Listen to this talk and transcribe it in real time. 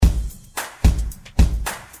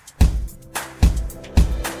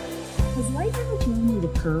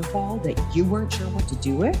curveball that you weren't sure what to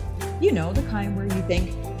do with? You know, the kind where you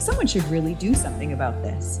think, someone should really do something about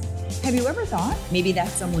this. Have you ever thought maybe that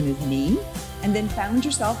someone is me? And then found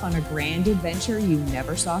yourself on a grand adventure you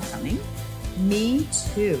never saw coming? Me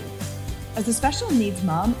too. As a special needs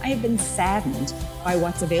mom, I have been saddened by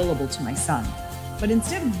what's available to my son. But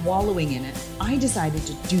instead of wallowing in it, I decided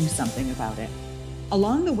to do something about it.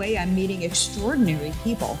 Along the way, I'm meeting extraordinary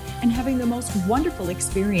people and having the most wonderful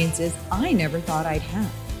experiences I never thought I'd have.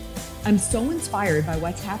 I'm so inspired by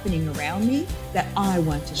what's happening around me that I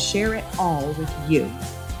want to share it all with you.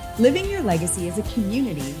 Living Your Legacy is a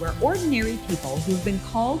community where ordinary people who have been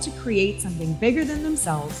called to create something bigger than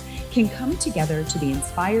themselves can come together to be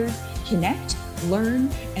inspired, connect, learn,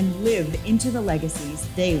 and live into the legacies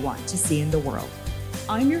they want to see in the world.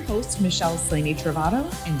 I'm your host, Michelle Slaney Travato,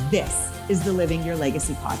 and this is the Living Your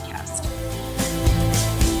Legacy podcast.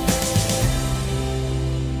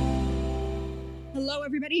 Hello,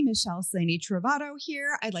 everybody. Michelle Slaney Travato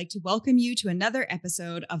here. I'd like to welcome you to another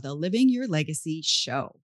episode of the Living Your Legacy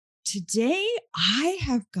show. Today, I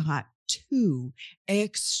have got two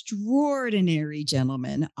extraordinary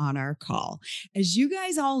gentlemen on our call. As you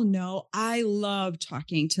guys all know, I love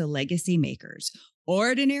talking to legacy makers,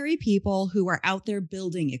 ordinary people who are out there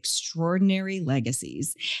building extraordinary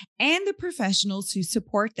legacies, and the professionals who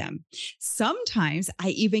support them. Sometimes I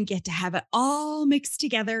even get to have it all mixed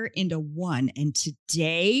together into one. And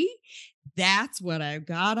today, that's what I've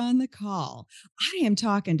got on the call. I am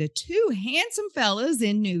talking to two handsome fellas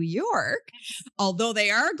in New York, although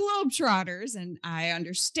they are globetrotters, and I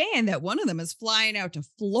understand that one of them is flying out to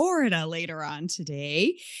Florida later on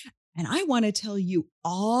today. And I want to tell you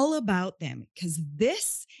all about them because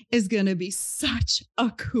this is going to be such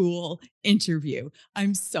a cool interview.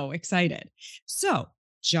 I'm so excited. So,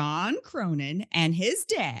 John Cronin and his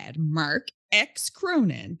dad, Mark X.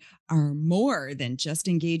 Cronin, are more than just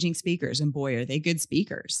engaging speakers. And boy, are they good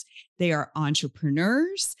speakers. They are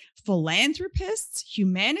entrepreneurs, philanthropists,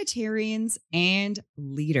 humanitarians, and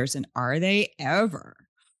leaders. And are they ever?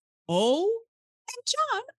 Oh, and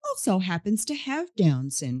John also happens to have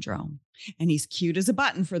Down syndrome. And he's cute as a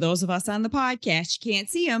button for those of us on the podcast. You can't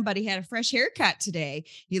see him, but he had a fresh haircut today.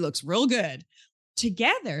 He looks real good.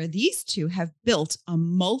 Together, these two have built a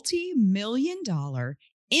multi-million-dollar,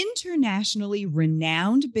 internationally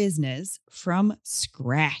renowned business from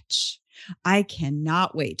scratch. I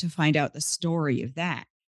cannot wait to find out the story of that.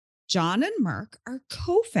 John and Mark are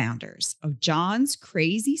co-founders of John's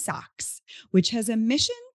Crazy Socks, which has a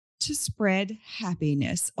mission to spread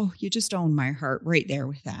happiness. Oh, you just own my heart right there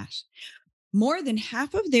with that. More than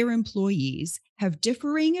half of their employees have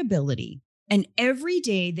differing ability, and every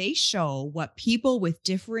day they show what people with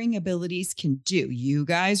differing abilities can do. You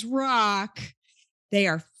guys rock. They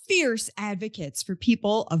are fierce advocates for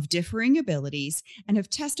people of differing abilities and have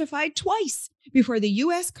testified twice before the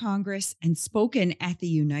U.S. Congress and spoken at the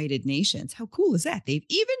United Nations. How cool is that? They've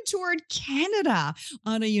even toured Canada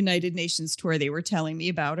on a United Nations tour they were telling me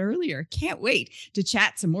about earlier. Can't wait to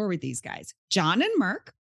chat some more with these guys. John and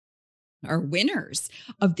Mark are winners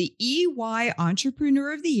of the EY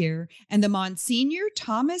Entrepreneur of the Year and the Monsignor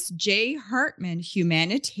Thomas J. Hartman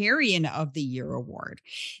Humanitarian of the Year Award.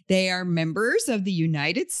 They are members of the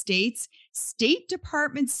United States State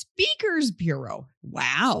Department Speakers Bureau.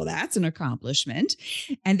 Wow, that's an accomplishment.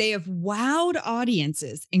 And they have wowed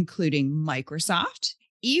audiences, including Microsoft,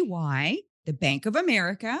 EY, the Bank of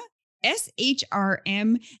America,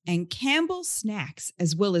 SHRM, and Campbell Snacks,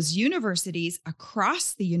 as well as universities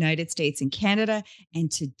across the United States and Canada.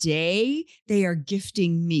 And today they are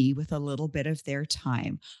gifting me with a little bit of their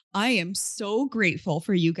time. I am so grateful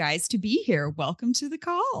for you guys to be here. Welcome to the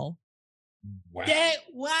call. Wow.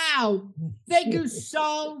 Wow. Thank you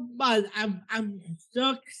so much. I'm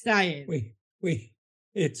so excited.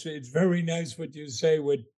 It's very nice what you say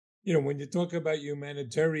with, when you talk about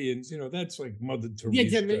humanitarians, that's like Mother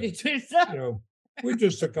Teresa. We're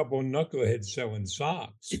just a couple of knuckleheads selling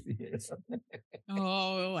socks.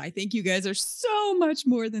 Oh, I think you guys are so much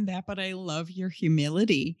more than that, but I love your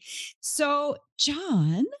humility. So,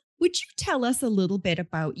 John, would you tell us a little bit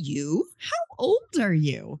about you? How old are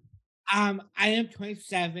you? I am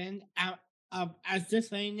 27. As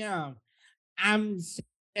just right now, I'm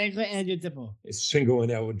single and eligible. Single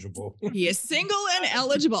and eligible. He is single and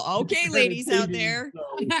eligible. Okay, ladies out there,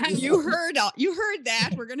 you heard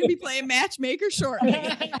that. We're going to be playing matchmaker shortly.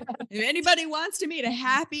 If anybody wants to meet a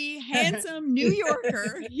happy, handsome New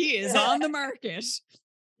Yorker, he is on the market.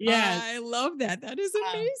 Yeah, I love that. That is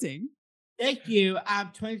amazing. Thank you.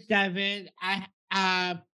 I'm 27. I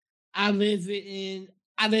live in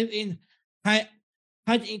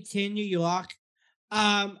Huntington, New York.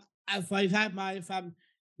 I'm 45 miles from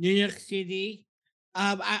New York City.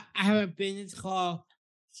 I have a business called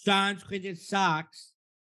Sean's Cricket Socks.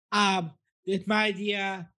 It's my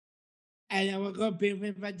idea, and I will go big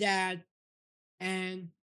with my dad. And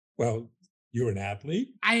Well, you're an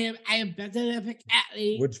athlete. I am better Olympic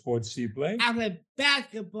athlete. What sports do you play? I play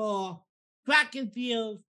basketball, track and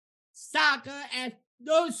field, soccer, and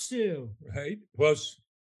snowshoe. Right. Plus,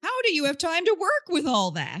 How do you have time to work with all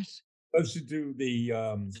that? plus you do the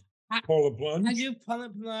I- polar I plunge. do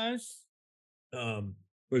pull-up plus.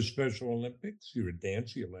 For Special Olympics. You're a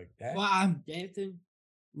dancer. You like that. Well, I'm dancing.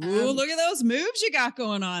 Ooh, look at those moves you got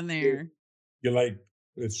going on there. You like,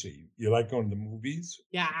 let's see, you like going to the movies?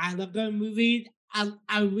 Yeah, I love going to movies.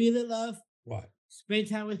 I really love What? spend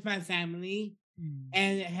time with my family Mm.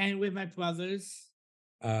 and hang with my brothers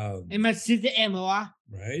Um, and my sister-in-law.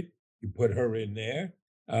 right? You put her in there.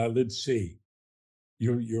 Let's see.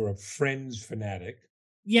 You're a Friends fanatic.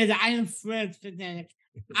 Yeah, I am Friends fanatic.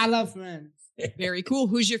 I love Friends. Very cool.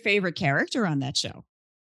 Who's your favorite character on that show?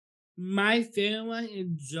 My favorite one is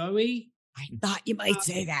Joey. I thought you might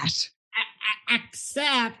say that.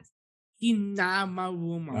 Except he's not my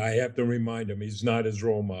role model. I have to remind him he's not his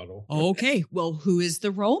role model. Okay. Well, who is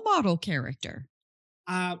the role model character?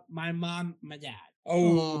 My mom, my dad.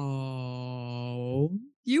 Oh,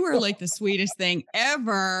 You are like the sweetest thing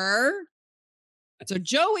ever. So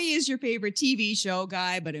Joey is your favorite TV show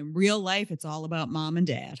guy, but in real life, it's all about mom and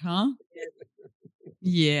dad, huh?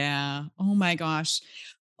 Yeah. Oh my gosh.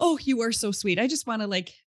 Oh, you are so sweet. I just want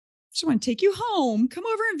to take you home. Come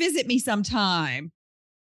over and visit me sometime.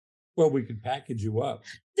 well, we could package you up.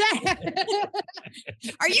 Are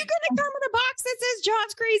you going to come in a box that says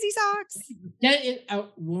John's Crazy Socks? That is a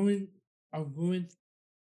ruined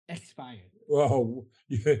expired. Well,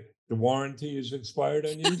 the warranty is expired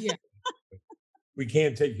on you? Yeah. We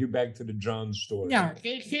can't take you back to the John store. No,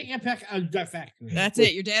 can't get back out of the factory. That's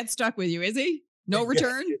it. Your dad's stuck with you, is he? No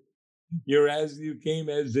return? You're as you came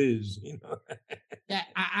as is. You know, Yeah,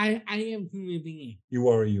 I am human being. you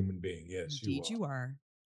are a human being. Yes, Indeed, you you are.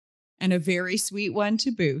 And a very sweet one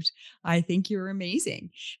to boot. I think you're amazing.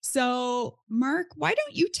 So, Mark, why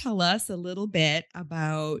don't you tell us a little bit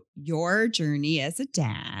about your journey as a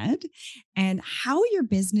dad and how your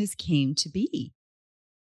business came to be?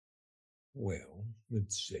 Well,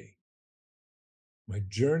 let's see. My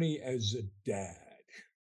journey as a dad.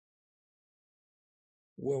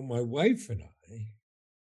 Well, my wife and I,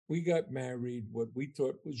 we got married what we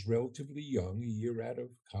thought was relatively young, a year out of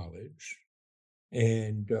college.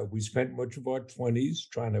 And we spent much of our 20s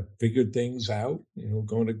trying to figure things out,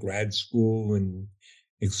 going to grad school and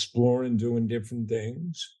exploring, doing different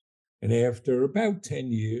things. And after about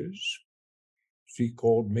 10 years, she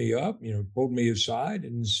called me up, pulled me aside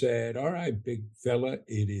and said, "All right, big fella,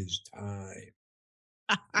 it is time."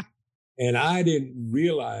 And I didn't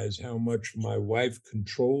realize how much my wife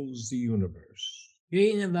controls the universe.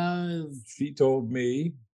 Being love. She told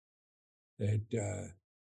me that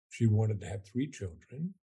she wanted to have 3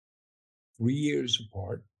 children, 3 years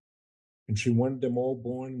apart, and she wanted them all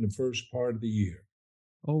born in the first part of the year.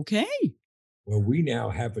 Okay. Well, we now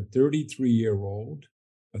have a 33-year-old,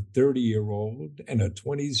 a 30-year-old, and a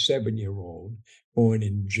 27-year-old born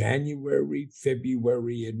in January,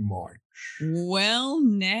 February, and March. Well,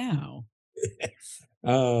 now.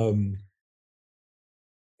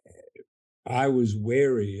 I was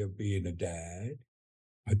wary of being a dad.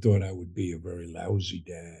 I thought I would be a very lousy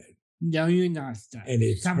dad. No, you're not. And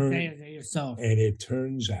it yourself. And it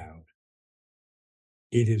turns out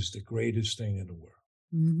it is the greatest thing in the world.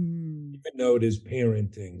 Mm-hmm. Even though this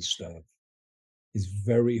parenting stuff is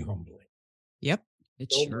very humbling. Yep,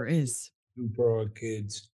 it So sure much is. to do for our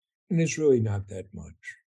kids, and it's really not that much.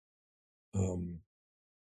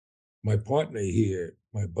 My partner here,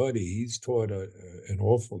 my buddy, he's taught an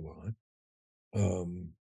awful lot.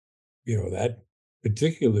 That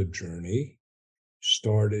particular journey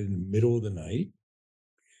started in the middle of the night.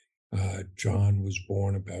 John was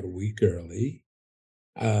born about a week early.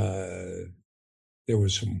 There were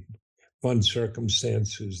some fun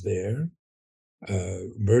circumstances there.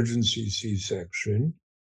 Emergency C-section,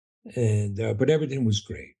 and but everything was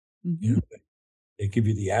great. Mm-hmm. They give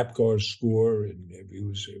you the APGAR score, and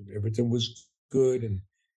everything was good. And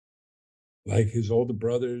like his older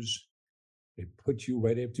brothers, they put you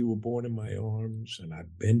right after you were born in my arms, and I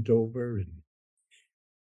bent over, and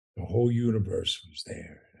the whole universe was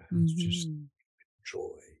there. It was just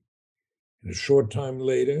joy. And a short time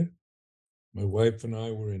later, my wife and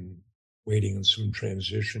I were waiting in some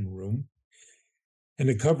transition room, and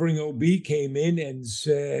the covering OB came in and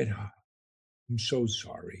said, "I'm so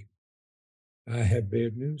sorry. I have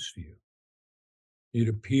bad news for you. It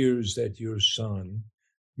appears that your son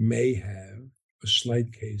may have a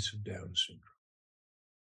slight case of Down syndrome.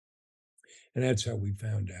 And that's how we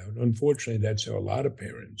found out. Unfortunately, that's how a lot of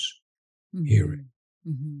parents hear it.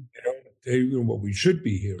 What we should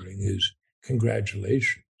be hearing is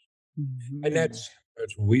congratulations. And that's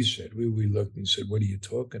what we said. We looked and said, what are you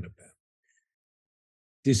talking about?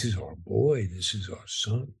 This is our boy. This is our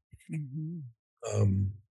son. And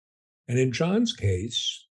in John's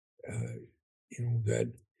case,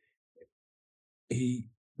 that he,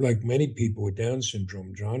 like many people with Down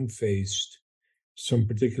syndrome, John faced some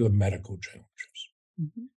particular medical challenges.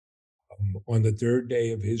 On the third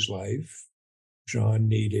day of his life, John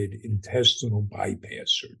needed intestinal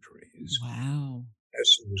bypass surgery. Wow.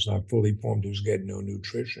 Intestine was not fully formed. He was getting no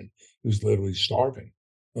nutrition. He was literally starving.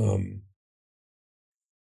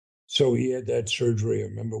 So he had that surgery. I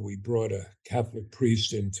remember we brought a Catholic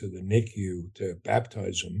priest into the NICU to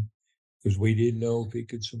baptize him because we didn't know if he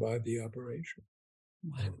could survive the operation.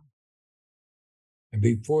 Wow. And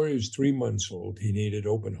before he was 3 months old, he needed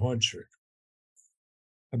open heart surgery.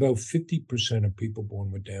 About 50% of people born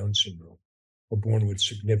with Down syndrome are born with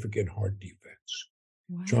significant heart defects.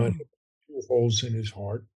 Wow. John had 2 holes in his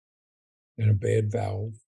heart and a bad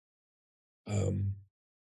valve.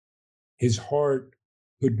 His heart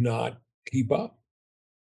could not keep up.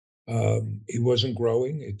 He wasn't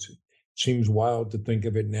growing. It seems wild to think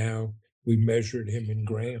of it now. We measured him in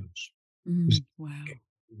grams. Wow.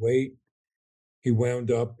 Weight. He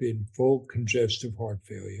wound up in full congestive heart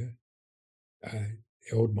failure. I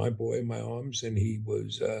held my boy in my arms, and he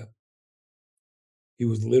was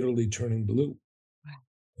literally turning blue.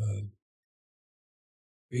 Wow.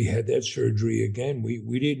 He had that surgery again.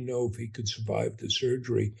 We didn't know if he could survive the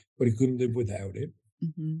surgery, but he couldn't live without it.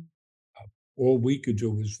 All we could do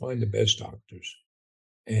was find the best doctors.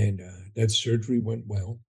 And that surgery went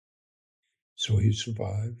well. So he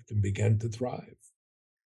survived and began to thrive.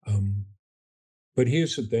 But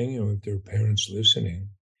here's the thing, if there are parents listening,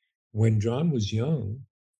 when John was young,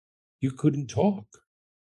 you couldn't talk.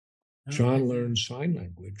 John learned sign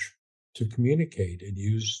language to communicate and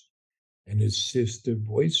used an assistive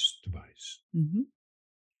voice device.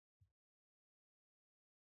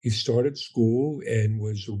 He started school and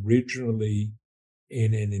was originally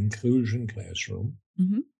in an inclusion classroom.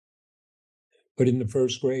 But in the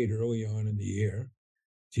first grade, early on in the year,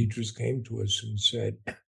 teachers came to us and said,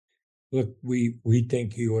 look, we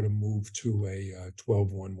think he ought to move to a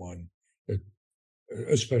 1211,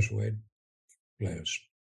 a special ed class.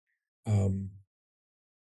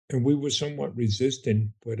 And we were somewhat resistant,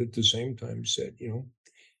 but at the same time said,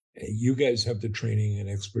 you guys have the training and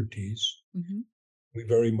expertise. We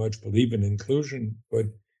very much believe in inclusion, but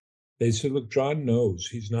they said, look, John knows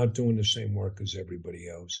he's not doing the same work as everybody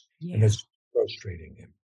else. Yeah. And it's frustrating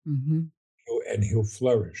him. And he'll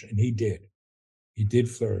flourish. And he did. He did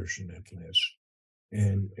flourish in that class.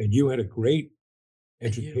 And you had a great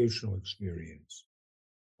educational experience.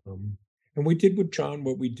 And we did with John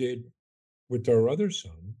what we did with our other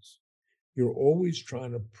sons. You're always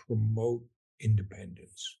trying to promote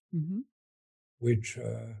independence, which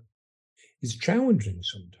is challenging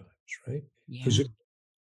sometimes, right? Because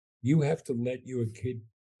you have to let your kid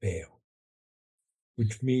fail,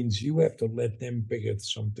 which means you have to let them figure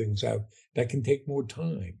some things out. That can take more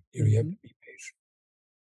time. You have to be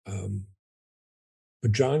patient.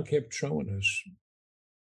 But John kept showing us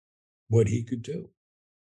what he could do.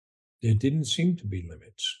 There didn't seem to be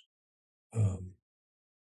limits.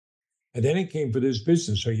 And then it came for this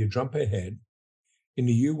business. So you jump ahead. In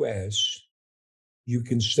the U.S., you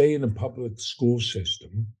can stay in the public school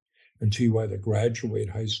system until you either graduate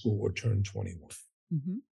high school or turn 21.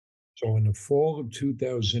 So in the fall of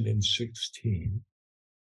 2016,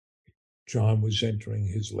 John was entering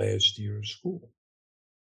his last year of school.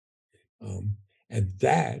 And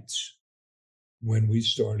that's when we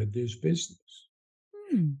started this business.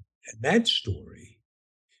 And that story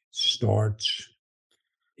starts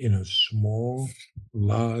in a small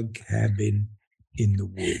log cabin in the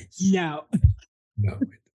woods. No.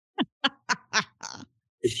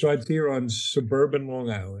 It starts here on suburban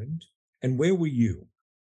Long Island. And where were you?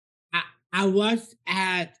 I was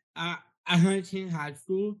at Huntington High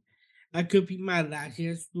School. I could be my last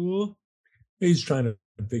year of school. He's trying to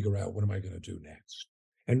figure out, what am I going to do next?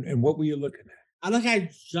 And what were you looking at? I look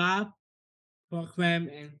at job, program,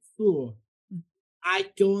 and school.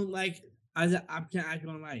 I don't like other option I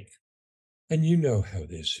don't like. And you know how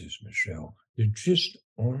this is, Michelle. There just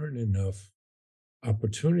aren't enough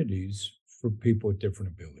opportunities for people with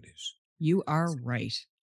different abilities. You are right.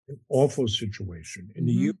 An awful situation. In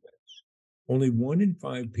the U.S., only 1 in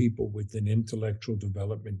 5 people with an intellectual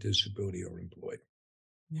development disability are employed.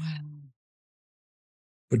 Wow.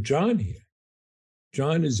 But John here,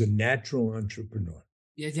 John is a natural entrepreneur.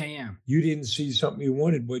 Yes, I am. You didn't see something you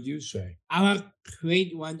wanted. What'd you say? I want to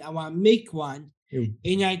create one. I want to make one. You-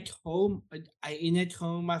 And I told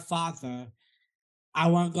my father I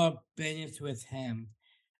want to go business with him.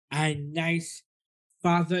 And nice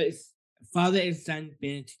father and son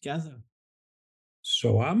being together.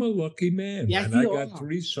 So I'm a lucky man. Yes, and I you got are.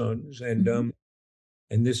 3 sons, and Mhm.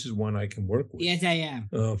 and this is one I can work with. Yes, I am.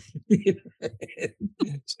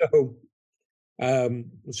 So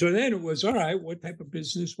so then it was all right. What type of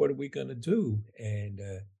business? What are we going to do? And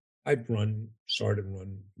I've started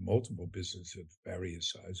run multiple businesses of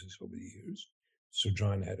various sizes over the years. So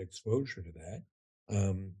John had exposure to that.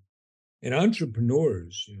 And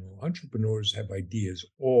entrepreneurs have ideas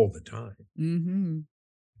all the time. Mhm.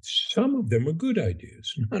 Some of them are good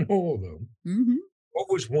ideas, not all of them. Mhm.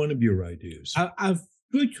 What was one of your ideas? A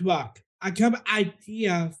food truck. I got an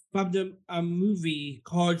idea from a movie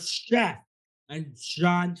called Chef and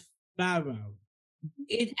John Farrow.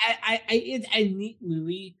 It's a neat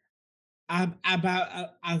movie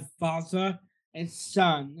about a father and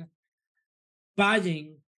son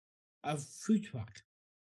buying a food truck.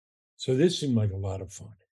 So this seemed like a lot of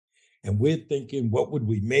fun. And we're thinking, what would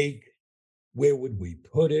we make? Where would we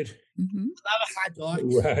put it? Mhm. I love hot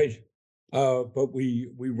dogs. Right. But we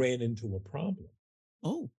ran into a problem.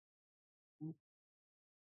 Oh.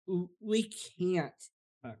 We can't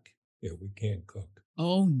cook. Yeah, we can't cook.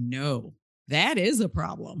 Oh no. That is a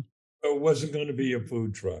problem. So it wasn't going to be a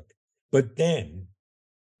food truck. But then,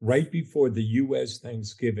 right before the US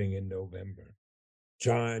Thanksgiving in November,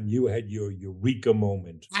 John, you had your eureka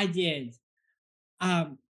moment. I did. I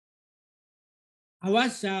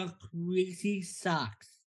want to sell crazy socks.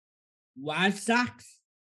 Wild socks.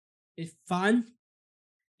 It's fun.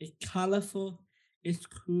 It's colorful. It's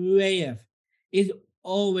creative. It's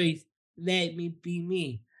always let me be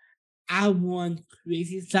me. I want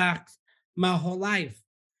crazy socks my whole life.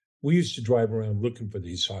 We used to drive around looking for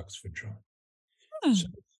these socks for John. Huh. So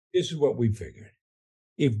this is what we figured.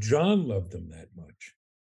 If John loved them that much,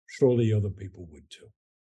 surely other people would too.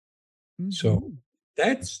 So Mhm.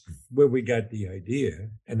 that's where we got the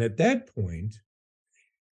idea. And at that point,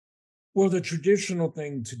 well, the traditional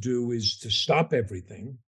thing to do is to stop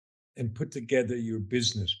everything and put together your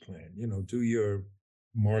business plan. Do your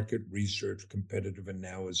market research, competitive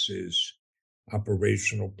analysis,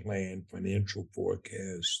 operational plan, financial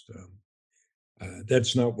forecast.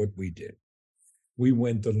 That's not what we did. We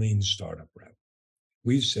went the lean startup route.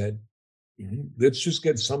 We said, let's just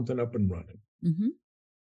get something up and running Mhm.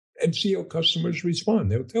 and see how customers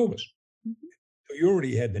respond. They'll tell us. Mhm. So you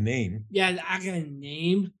already had the name. Yeah, I got a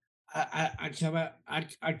name. I come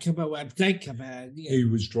a website. He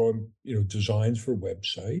was drawing, designs for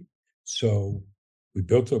website. So we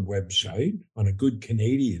built a website on a good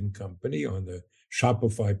Canadian company on the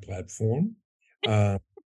Shopify platform.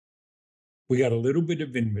 We got a little bit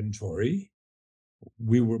of inventory.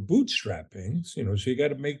 We were bootstrapping, so you got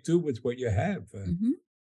to make do with what you have. Mhm.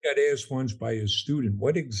 Got asked once by a student,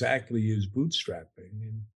 what exactly is bootstrapping?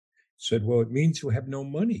 And said, well, it means you have no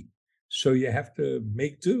money. So you have to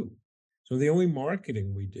make do. So the only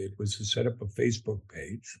marketing we did was to set up a Facebook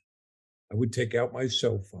page. I would take out my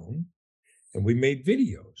cell phone and we made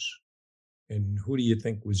videos. And who do you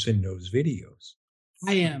think was in those videos?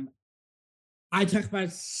 I am. I talk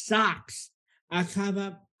about socks. I come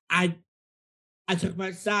up. I talk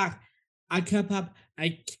about socks. I come up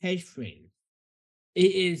a catchphrase.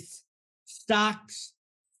 It is stocks,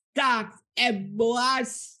 and more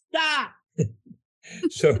stock.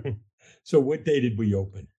 So, so what day did we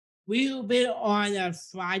open? We will be on a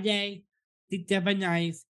Friday, December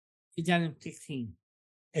 9th, 2016.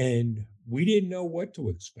 And we didn't know what to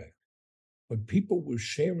expect, but people were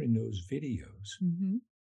sharing those videos. Mhm.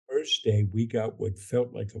 First day, we got what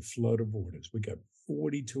felt like a flood of orders. We got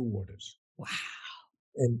 42 orders. Wow.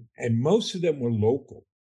 And most of them were local,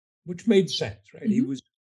 which made sense, right? He Mhm. was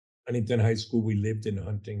Huntington High School. We lived in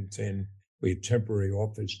Huntington. We had temporary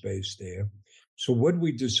office space there. So what did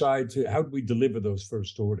we decide how did we deliver those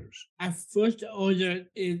first orders? Our first order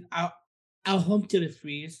is our home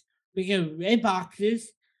deliveries. We get red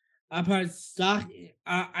boxes. I put stock.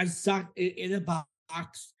 I stock in a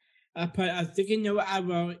box. I put a sticky note I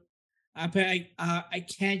wrote. I put a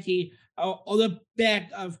candy or the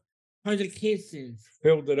bag of hundred kisses.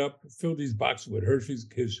 Filled it up, filled these boxes with Hershey's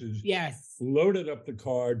Kisses, Yes. loaded up the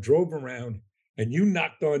car, drove around, and you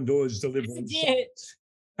knocked on doors I delivering did. socks.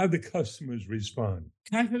 How'd the customers respond?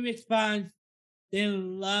 Customer response. They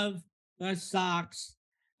love the socks.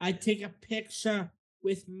 I take a picture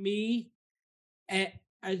with me and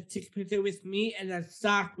I take a picture with me and a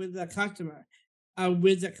sock with the customer.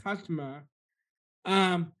 with the customer,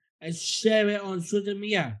 and share it on social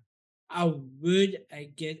media, I would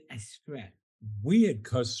get a spread. We had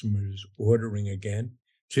customers ordering again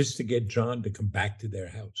just to get John to come back to their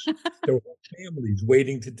house. There were families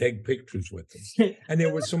waiting to take pictures with him. And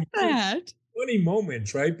there were some funny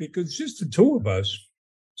moments, right? Because just the two of us.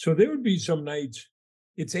 So there would be some nights,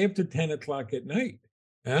 it's after 10 o'clock at night.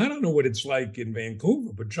 And I don't know what it's like in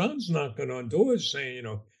Vancouver, but John's knocking on doors saying,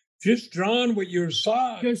 just John with your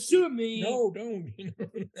socks. You're suing me. No, don't.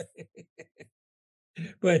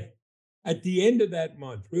 But at the end of that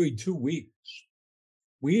month, really 2 weeks,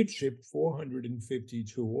 we had shipped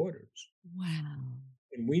 452 orders. Wow.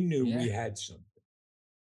 And we knew we had something.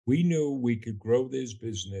 We knew we could grow this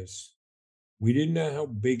business. We didn't know how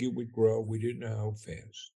big it would grow. We didn't know how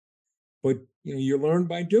fast. But you learn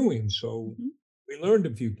by doing. So we learned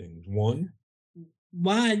a few things. One,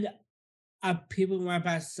 people want to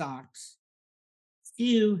buy socks.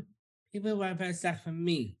 2, people want to buy socks from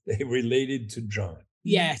me. They related to John.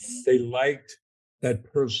 Yes. They liked that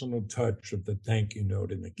personal touch of the thank you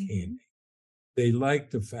note and the candy. They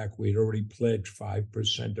liked the fact we had already pledged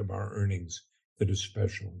 5% of our earnings to the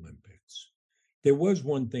Special Olympics. There was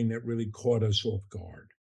one thing that really caught us off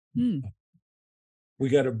guard. We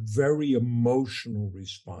got a very emotional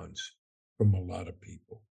response from a lot of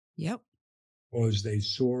people. Yep. Because they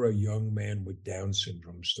saw a young man with Down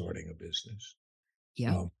syndrome starting a business.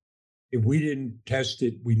 Yeah. If we didn't test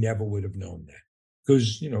it, we never would have known that.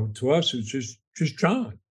 Because, to us, it's just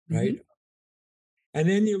John, right? And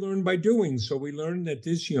then you learn by doing. So we learned that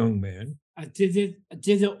this young man. I did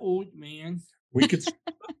an old man. We could.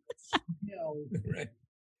 Right.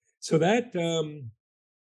 So that's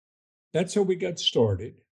how we got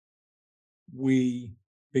started. We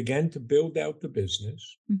began to build out the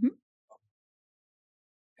business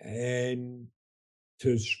and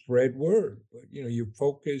to spread word. But, you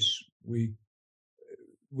focus, we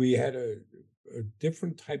had a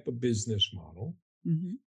different type of business model.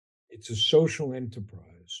 It's a social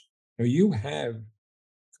enterprise. Now you have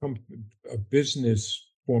a business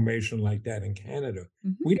formation like that in Canada.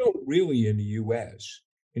 We don't really in the U.S.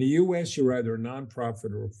 In the U.S., you're either a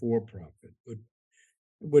nonprofit or a for-profit. But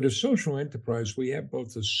with a social enterprise, we have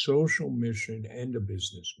both a social mission and a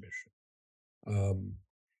business mission.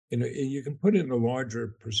 And you can put it in a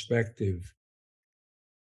larger perspective.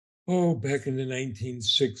 Back in the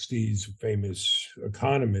 1960s, a famous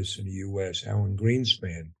economist in the U.S., Alan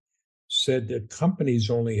Greenspan, said that companies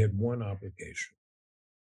only had one obligation.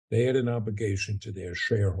 They had an obligation to their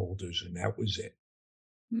shareholders, and that was it.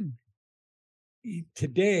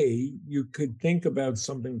 Today, you could think about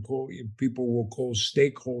something people will call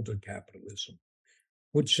stakeholder capitalism,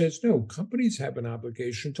 which says, no, companies have an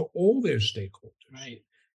obligation to all their stakeholders. Right.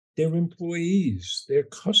 Their employees, their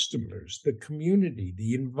customers, the community,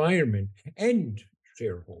 the environment, and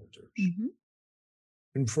shareholders.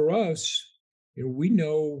 And for us, we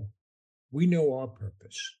know our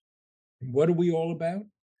purpose. And what are we all about?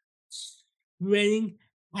 Spreading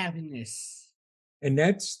happiness. And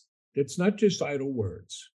that's not just idle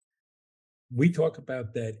words. We talk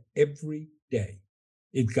about that every day.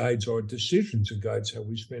 It guides our decisions. It guides how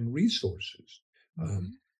we spend resources.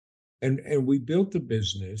 And we built the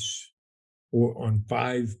business on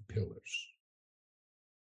 5 pillars.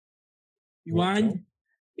 1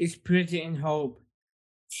 is spirit and hope.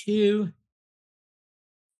 2,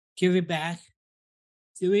 give it back.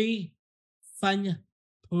 3, fun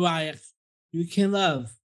products you can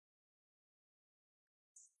love.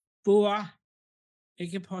 4,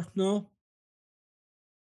 make it personal.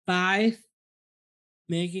 5,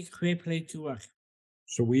 make it a great place to work.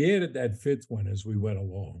 So we added that 5th one as we went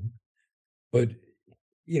along. But,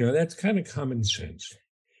 that's kind of common sense.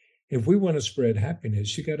 If we want to spread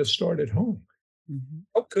happiness, you got to start at home.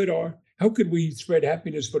 How could we spread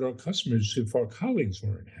happiness with our customers if our colleagues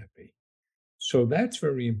weren't happy? So that's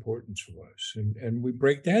very important to us. And we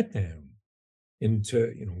break that down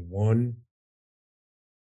into, 1,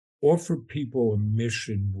 offer people a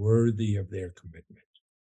mission worthy of their commitment.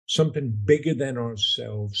 Something bigger than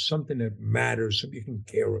ourselves, something that matters, something you can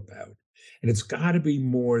care about. And it's got to be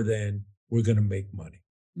more than we're going to make money.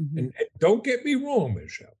 And don't get me wrong,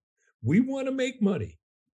 Michelle. We want to make money.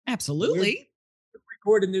 Absolutely. We're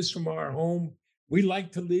recording this from our home. We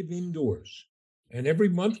like to live indoors. And every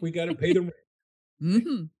month we got to pay the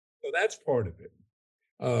rent. So that's part of it.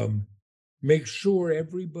 Make sure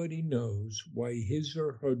everybody knows why his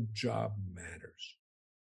or her job matters.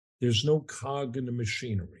 There's no cog in the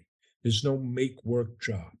machinery. There's no make work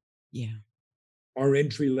job. Yeah. Our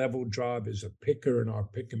entry-level job is a picker in our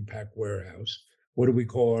pick and pack warehouse. What do we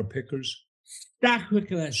call our pickers? Stock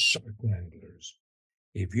handlers. Stock handlers.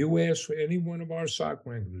 If you ask for any one of our sock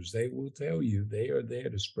wranglers, they will tell you they are there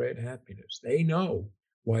to spread happiness. They know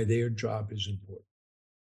why their job is important.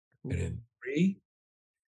 And then 3,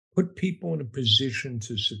 put people in a position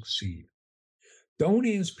to succeed. Don't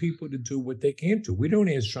ask people to do what they can't do. We don't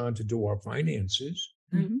ask John to do our finances.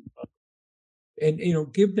 Mhm.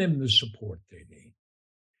 And, give them the support they need.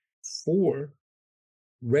 4,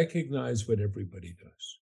 recognize what everybody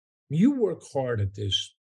does. You work hard at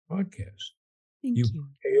this podcast. Thank You you.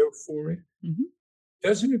 prepare for it. Mhm.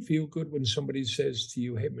 Doesn't it feel good when somebody says to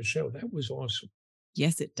you, "Hey, Michelle, that was awesome"?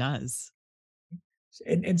 Yes, it does.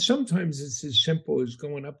 And sometimes it's as simple as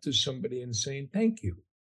going up to somebody and saying, "Thank you."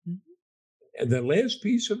 Mhm. And the last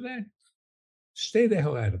piece of that, stay the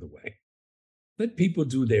hell out of the way. Let people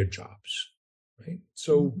do their jobs, right?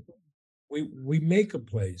 So Mhm. we make a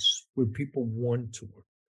place where people want to work.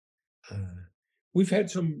 We've had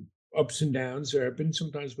some ups and downs. There have been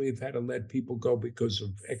sometimes we've had to let people go because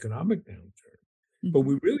of economic downturn, but Mhm.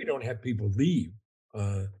 we really don't have people leave.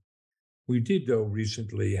 We did though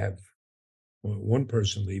recently have one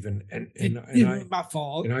person leave, and It's my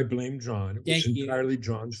fault. I blame John. It was Thank you. entirely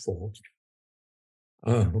John's fault,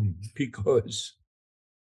 because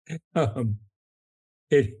um,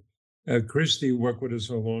 it. Christy worked with us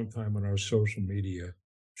a long time on our social media.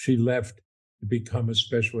 She left to become a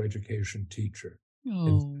special education teacher, and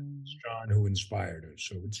Oh, it's John who inspired her.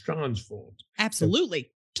 So it's John's fault.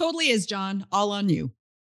 absolutely. Totally is, John. All on you.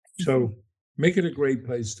 So make it a great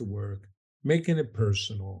place to work, making it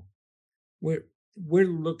personal. We're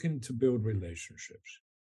looking to build relationships.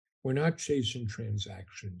 We're not chasing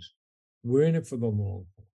transactions. We're in it for the long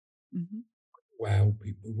haul. Mhm. Wow,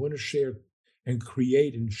 people. We want to share and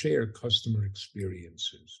create and share customer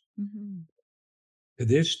experiences. Mhm. To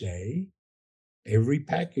this day, every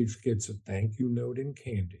package gets a thank you note and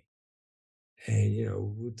candy. And,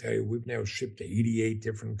 we'll tell you, we've now shipped to 88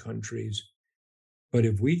 different countries. But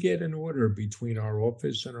if we get an order between our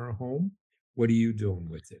office and our home, what are you doing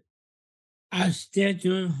with it? I'm still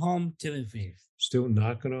doing home deliveries. Still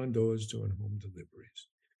knocking on doors, doing home deliveries.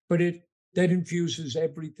 But that infuses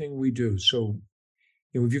everything we do. So,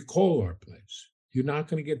 if you call our place, you're not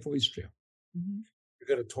going to get voicemail. Mhm. You're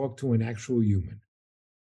going to talk to an actual human.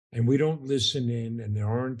 And we don't listen in, and there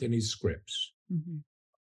aren't any scripts. Mhm.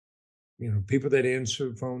 People that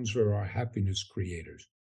answer phones are our happiness creators.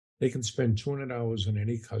 They can spend $200 on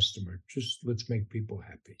any customer. Just let's make people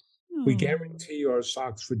happy. We Oh. guarantee our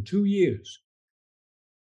socks for 2 years.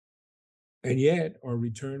 And yet our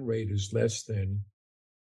return rate is less than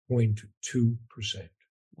 0.2%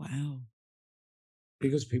 Wow.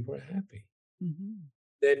 because people are happy. Mhm.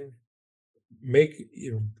 Then make,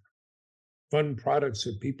 fun products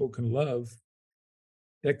that people can love.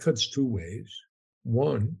 That cuts 2 ways.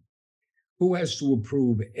 One, who has to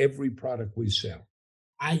approve every product we sell?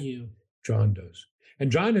 I do. John does.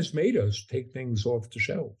 And John has made us take things off the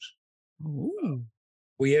shelves. Oh.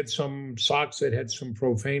 We had some socks that had some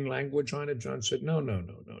profane language on it. John said, no, no,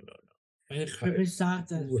 no, no, no, no. And the Christmas socks,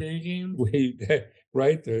 the we- fair games.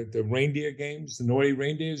 Right, the reindeer games, the naughty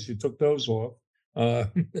reindeers, you took those off. Uh,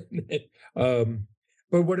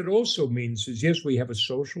 but what it also means is, yes, we have a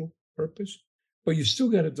social purpose, but you still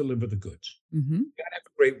got to deliver the goods. Mhm. You got to have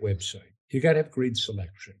a great website. You got to have great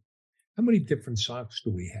selection. How many different socks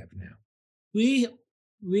do we have now? We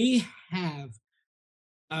have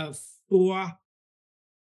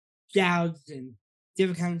 4,000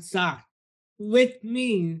 different kinds of socks, which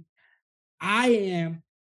means I am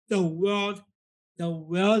the world's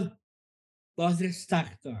largest sock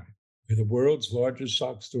store. We're the world's largest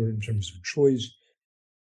sock store in terms of choice.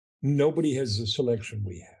 Nobody has the selection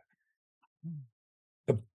we have.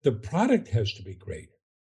 The product has to be great.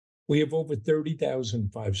 We have over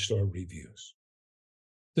 30,000 5-star reviews.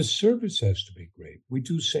 The service has to be great. We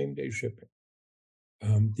do same-day shipping.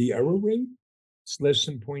 The error rate is less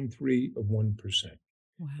than 0.3 of 1%.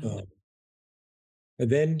 Wow. And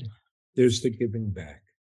then there's the giving back.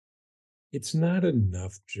 It's not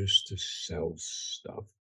enough just to sell stuff.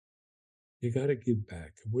 You got to give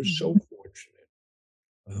back. We're so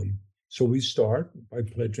fortunate. So we start by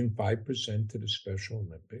pledging 5% to the Special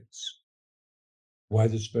Olympics. Why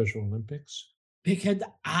the Special Olympics? Because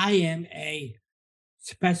I am a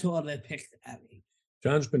Special Olympics athlete.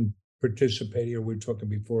 John's been participating, we were talking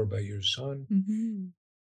before about your son. Mhm.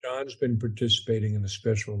 John's been participating in the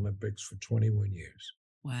Special Olympics for 21 years.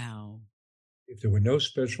 Wow. If there were no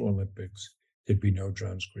Special Olympics, there'd be no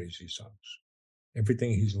John's Crazy Socks.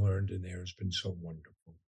 Everything he's learned in there has been so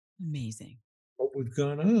wonderful. Amazing. But we've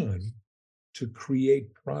gone on to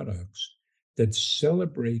create products that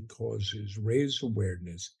celebrate causes, raise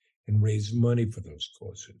awareness, and raise money for those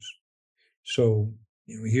causes. So,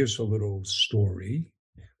 Here's a little story.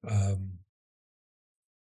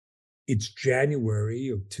 It's January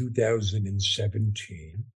of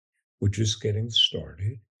 2017. We're just getting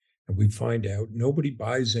started. And we find out nobody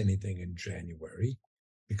buys anything in January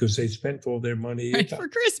because they spent all their money Right for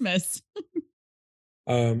Christmas.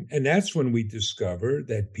 And that's when we discover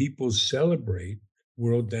that people celebrate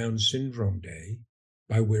World Down Syndrome Day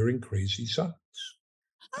by wearing crazy socks.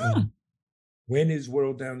 When is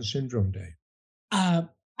World Down Syndrome Day? I'm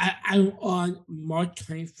on March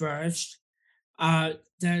 21st.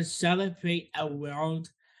 To celebrate a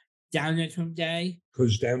World Down Syndrome Day.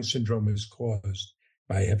 Because Down syndrome is caused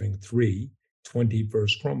by having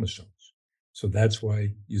 21st chromosomes. So that's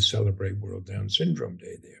why you celebrate World Down Syndrome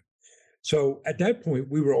Day there. So at that point,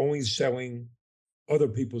 we were only selling other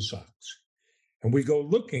people's socks. And we go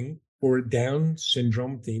looking for a Down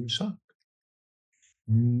syndrome themed sock.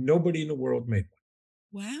 Nobody in the world made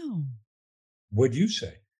one. Wow. What'd you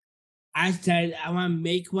say? I said, I want to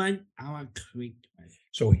make one. I want to create one.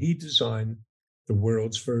 So he designed the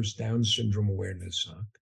world's first Down syndrome awareness sock.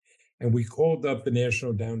 And we called up the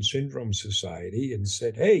National Down Syndrome Society and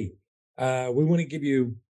said, hey, we want to give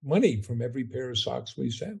you money from every pair of socks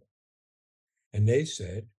we sell. And they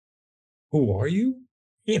said, who are you?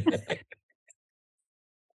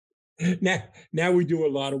 Now we do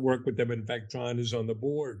a lot of work with them. In fact, John is on the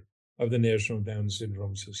board of the National Down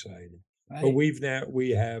Syndrome Society. Right. But we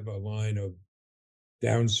have a line of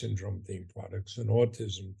Down syndrome themed products and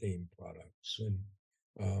autism themed products and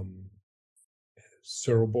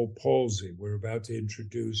cerebral palsy. We're about to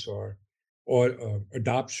introduce our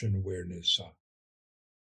adoption awareness sock.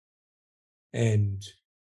 And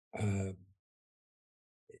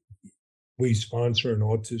we sponsor an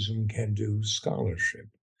Autism Can Do scholarship.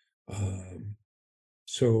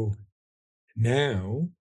 So now,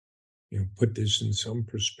 put this in some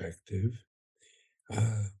perspective,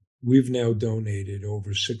 we've now donated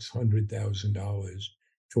over $600,000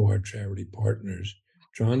 to our charity partners.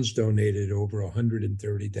 John's donated over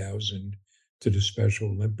 $130,000 to the Special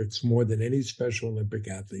Olympics, more than any Special Olympic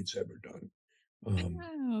athlete's ever done.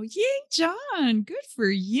 Wow, yay, John! Good for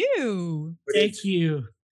you. Thank you.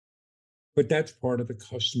 But that's part of the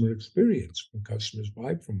customer experience. When customers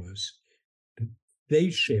buy from us, they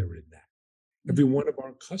share in that. Every one of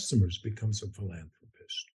our customers becomes a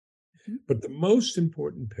philanthropist. Mm-hmm. But the most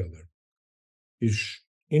important pillar is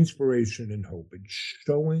inspiration and hope. It's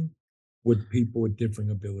showing what people with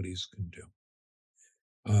differing abilities can do.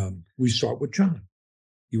 We start with John.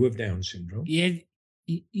 You have Down syndrome.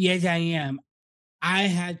 Yes, I am. I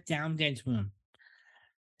have Down syndrome.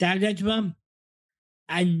 Down syndrome,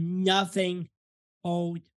 and nothing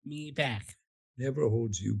holds me back. Never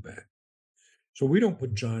holds you back. So we don't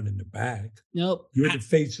put John in the back. Nope. You're the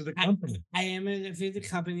face of the company. I am the face of the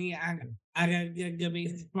company. I got to be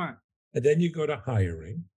the front. And then you go to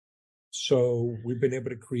hiring. So we've been able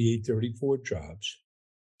to create 34 jobs.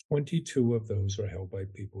 22 of those are held by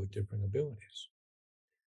people with different abilities.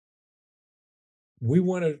 We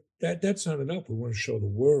want to, that's not enough. We want to show the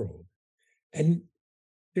world. And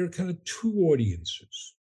there are kind of two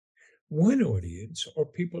audiences. One audience are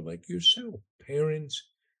people like yourself, parents,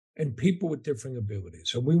 and people with different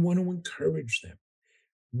abilities. And we want to encourage them.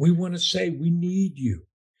 We want to say, we need you.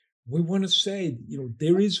 We want to say,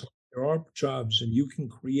 there are jobs and you can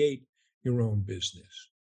create your own business.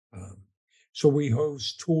 So we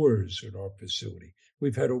host tours at our facility.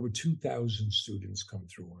 We've had over 2,000 students come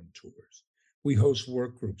through on tours. We host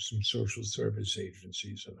work groups from social service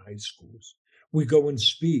agencies and high schools. We go and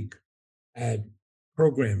speak at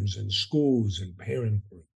programs in schools and parent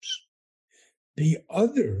groups. The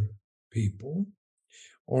other people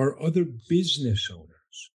are other business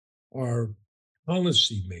owners, are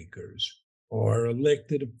policymakers, are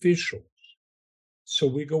elected officials. So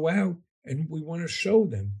we go out and we want to show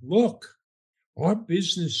them, look, our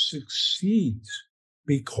business succeeds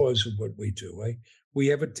because of what we do. We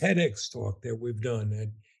have a TEDx talk that we've done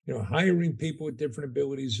that, hiring people with different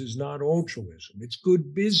abilities is not altruism. It's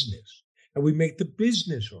good business. And we make the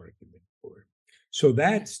business argument for it. So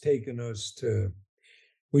that's taken us to,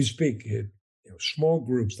 we speak at small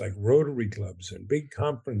groups like Rotary clubs and big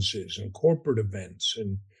conferences and corporate events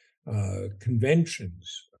and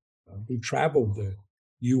conventions. We traveled the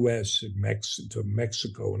U.S. and to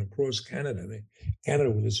Mexico and across Canada.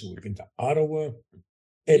 We've been to Ottawa,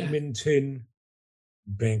 Edmonton,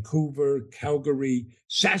 Vancouver, Calgary,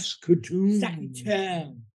 Saskatoon.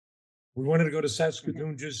 We wanted to go to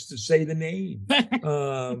Saskatoon just to say the name.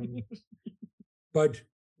 But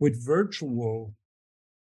with virtual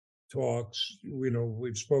talks,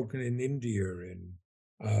 we've spoken in India and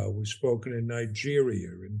we've spoken in Nigeria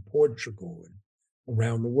and Portugal and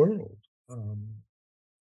around the world.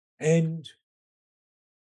 And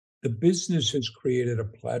the business has created a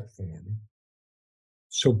platform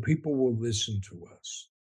so people will listen to us.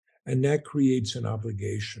 And that creates an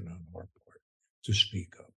obligation on our part to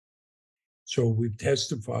speak up. So we've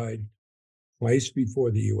testified twice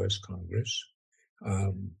before the U.S. Congress.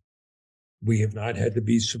 We have not had to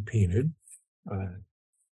be subpoenaed.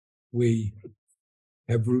 We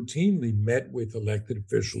have routinely met with elected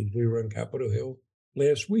officials. We were on Capitol Hill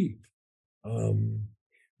last week.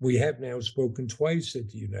 We have now spoken twice at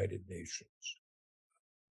the United Nations.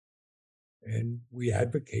 And we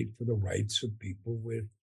advocate for the rights of people with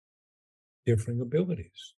differing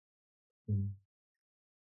abilities.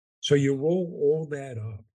 So you roll all that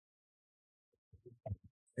up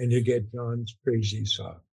and you get John's crazy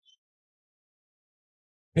socks.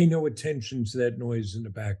 Pay no attention to that noise in the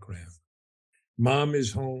background. Mom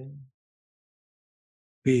is home,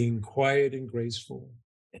 being quiet and graceful.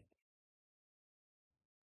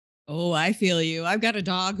 Oh, I feel you. I've got a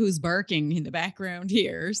dog who's barking in the background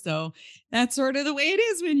here. So that's sort of the way it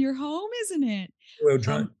is when you're home, isn't it? Well,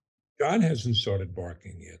 John hasn't started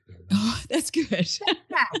barking yet, though. Oh, that's good.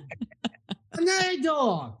 Another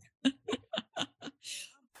dog.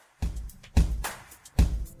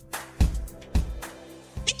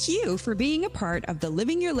 Thank you for being a part of the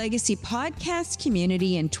Living Your Legacy podcast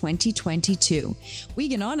community in 2022. We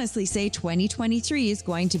can honestly say 2023 is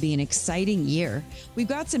going to be an exciting year. We've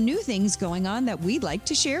got some new things going on that we'd like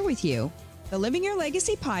to share with you. The Living Your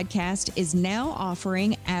Legacy podcast is now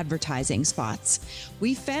offering advertising spots.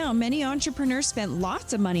 We found many entrepreneurs spent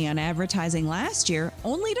lots of money on advertising last year,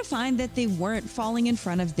 only to find that they weren't falling in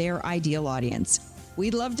front of their ideal audience.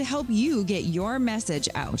 We'd love to help you get your message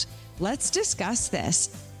out. Let's discuss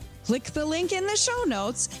this. Click the link in the show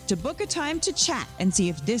notes to book a time to chat and see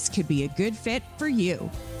if this could be a good fit for you.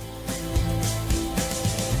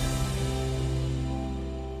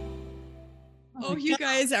 Oh, you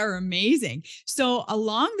guys are amazing. So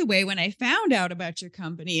along the way, when I found out about your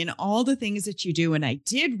company and all the things that you do, and I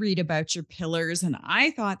did read about your pillars, and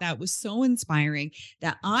I thought that was so inspiring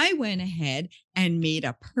that I went ahead and made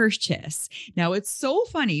a purchase. Now, it's so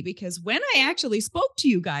funny because when I actually spoke to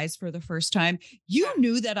you guys for the first time, you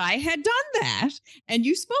knew that I had done that and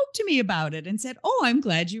you spoke to me about it and said, "Oh, I'm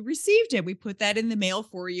glad you received it. We put that in the mail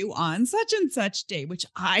for you on such and such day," which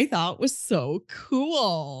I thought was so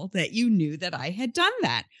cool that you knew that I had done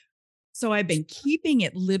that. So I've been keeping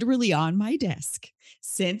it literally on my desk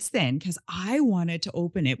since then because I wanted to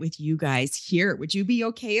open it with you guys here. Would you be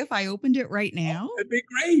okay if I opened it right now? That'd be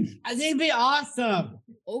great. I think it'd be awesome.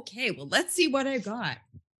 Okay, well, let's see what I got.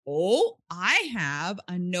 Oh, I have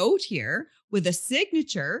a note here with a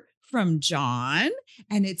signature from John,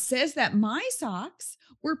 and it says that my socks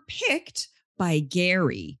were picked by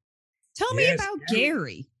Gary. Tell me about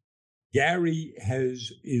Gary. Gary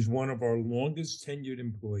is one of our longest tenured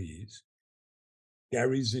employees.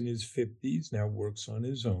 Gary's in his 50s, now works on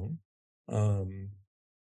his own.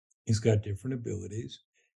 He's got different abilities.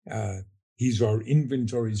 He's our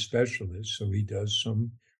inventory specialist, so he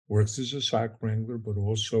works as a sock wrangler, but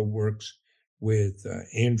also works with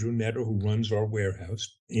Andrew Netter, who runs our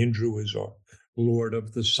warehouse. Andrew is our lord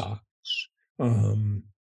of the socks. And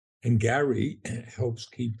Gary helps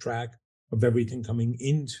keep track of everything coming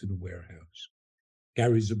into the warehouse.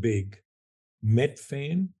 Gary's a big Met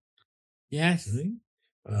fan. Yes.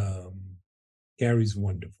 Gary's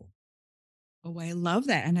wonderful. Oh, I love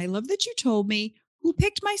that. And I love that you told me who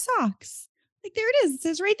picked my socks. Like, there it is. It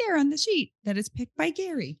says right there on the sheet that it's picked by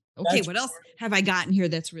Gary. Okay, what else have I gotten here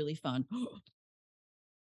that's really fun?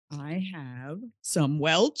 I have some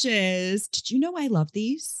Welch's. Did you know I love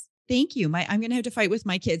these? Thank you. I'm going to have to fight with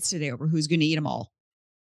my kids today over who's going to eat them all.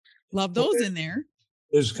 Love those in there.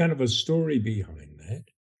 There's kind of a story behind that.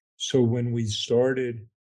 So when we started,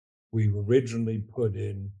 we originally put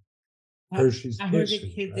in Hershey's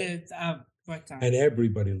Kisses, right? And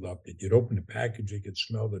everybody loved it. You'd open the package, you could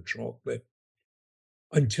smell the chocolate.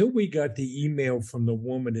 Until we got the email from the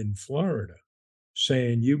woman in Florida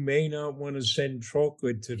saying, "You may not want to send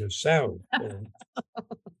chocolate to the South."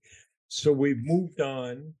 So we've moved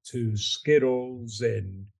on to Skittles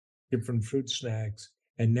and different fruit snacks.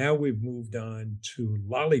 And now we've moved on to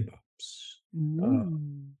lollipops.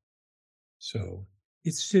 So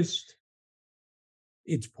it's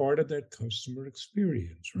part of that customer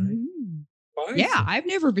experience, right? Yeah, I've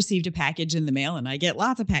never received a package in the mail, and I get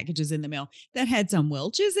lots of packages in the mail that had some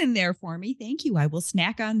Welch's in there for me. Thank you. I will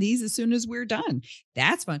snack on these as soon as we're done.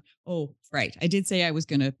 That's fun. Oh, right. I did say I was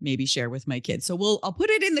going to maybe share with my kids. So I'll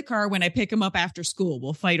put it in the car when I pick them up after school.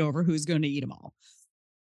 We'll fight over who's going to eat them all.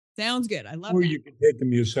 Sounds good. I love Or that. you can take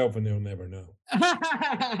them yourself and they'll never know.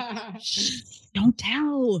 Shh, don't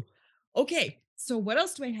tell. Okay, so what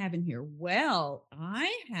else do I have in here? Well,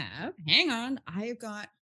 hang on, I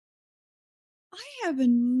have a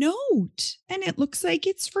note and it looks like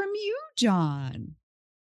it's from you, John.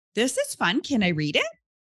 This is fun. Can I read it?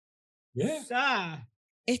 Yeah. Sir.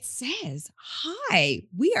 It says, "Hi,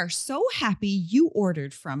 we are so happy you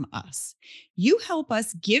ordered from us. You help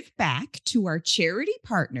us give back to our charity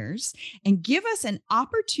partners and give us an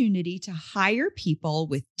opportunity to hire people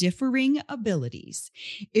with differing abilities.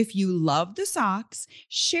 If you love the socks,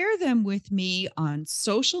 share them with me on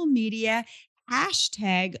social media.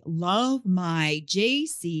 Hashtag love my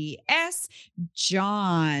JCS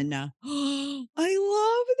John." I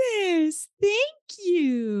love this. Thank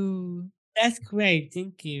you. That's great.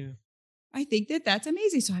 Thank you. I think that that's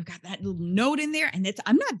amazing. So I've got that little note in there, and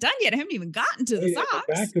I'm not done yet. I haven't even gotten to the Hey, and the socks.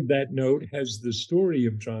 back of that note has the story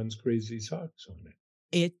of John's crazy socks on it.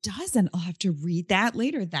 It doesn't. I'll have to read that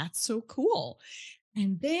later. That's so cool.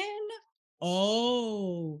 And then,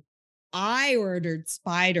 oh, I ordered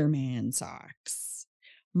Spider-Man socks.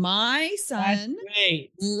 My That's son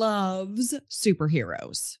great. loves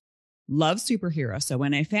superheroes. Loves superheroes. So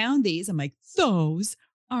when I found these, I'm like, those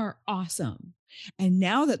are awesome. And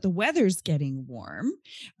now that the weather's getting warm,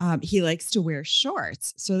 he likes to wear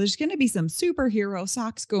shorts. So there's going to be some superhero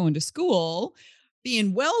socks going to school,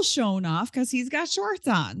 being well shown off because he's got shorts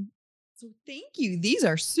on. So thank you. These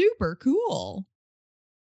are super cool.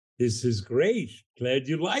 This is great. Glad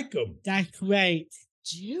you like them. That's great.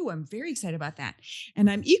 I'm very excited about that. And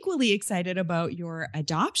I'm equally excited about your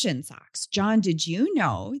adoption socks. John, did you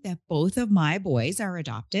know that both of my boys are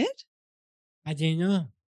adopted? I didn't know.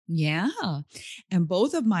 Yeah. And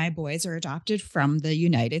both of my boys are adopted from the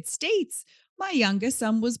United States. My youngest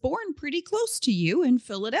son was born pretty close to you in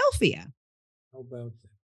Philadelphia. How about that?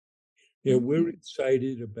 Yeah, we're Mhm.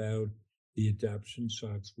 excited about the adoption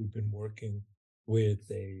socks. We've been working with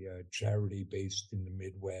a charity based in the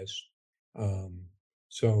Midwest. Um,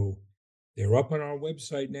 so they're up on our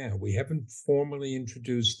website now. We haven't formally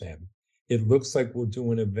introduced them. It looks like we'll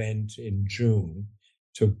do an event in June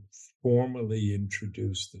to formally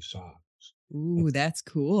introduce the socks. Ooh, that's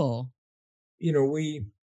cool. You know,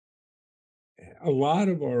 a lot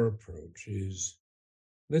of our approach is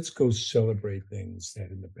let's go celebrate things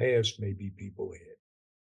that in the past maybe people had.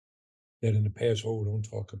 That in the past, oh, don't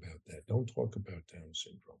talk about that. Don't talk about Down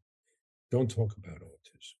syndrome. Don't talk about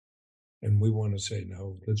autism. And we want to say,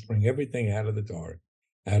 no, let's bring everything out of the dark,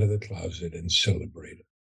 out of the closet, and celebrate it.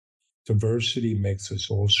 Diversity makes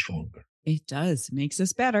us all stronger. It does. Makes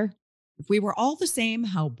us better. If we were all the same,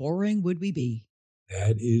 how boring would we be?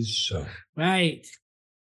 That is so. Right.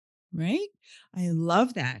 Right? I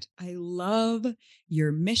love that. I love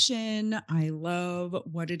your mission. I love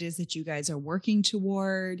what it is that you guys are working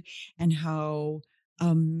toward and how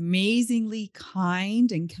amazingly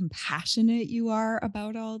kind and compassionate you are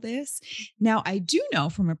about all this. Now, I do know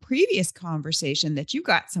from a previous conversation that you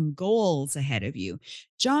got some goals ahead of you.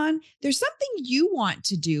 John, there's something you want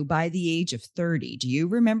to do by the age of 30. Do you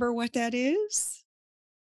remember what that is?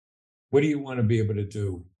 What do you want to be able to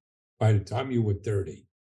do by the time you were 30?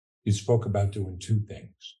 You spoke about doing two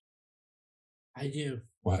things. I do.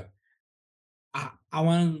 What? I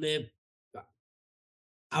want to live.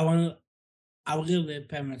 I want to. I want to live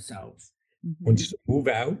by myself. Once to move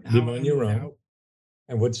out, I live wanna on your move own. out,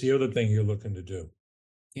 And what's the other thing you're looking to do?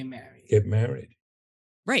 get married. Get married.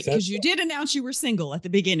 Right, That's because you did announce you were single at the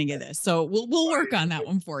beginning of this. So we'll work on that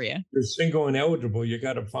one for you. You're single and eligible. You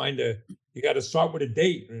got to you got to start with a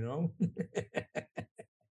date, you know?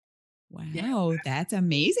 Yeah. Wow, that's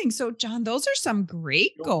amazing. So, John, those are some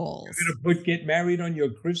great You're goals. going to put get married on your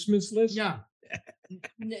Christmas list? No.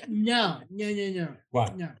 No.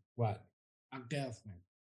 What? No. What? A girlfriend.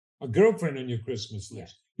 A girlfriend on your Christmas Yeah.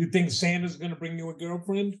 list. You think Santa's going to bring you a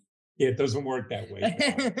girlfriend? Yeah, it doesn't work that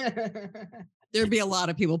way. There'd be a lot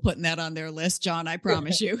of people putting that on their list, John, I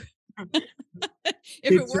promise you. If it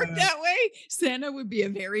It's, worked that way, Santa would be a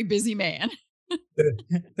very busy man.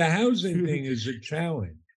 the housing thing is a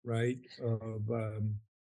challenge, right?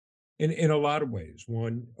 In a lot of ways.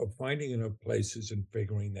 One, of finding enough places and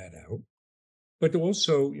figuring that out. But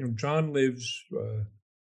also, John lives,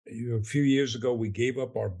 a few years ago, we gave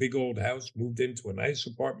up our big old house, moved into a nice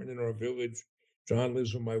apartment in our village. John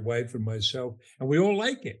lives with my wife and myself, and we all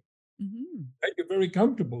like it. Mhm. Right? You're very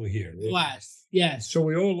comfortable here. Yes. So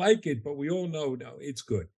we all like it, but we all know, no, it's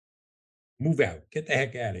good. Move out. Get the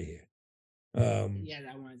heck out of here. Yeah,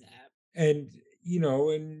 I wanted that. And,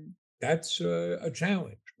 and that's a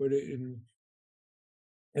challenge. But in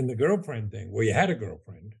the girlfriend thing, well, you had a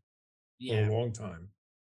girlfriend for Yeah. a long time.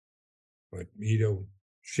 But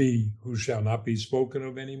she who shall not be spoken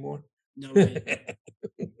of anymore. No way.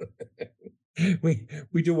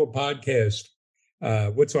 we do a podcast.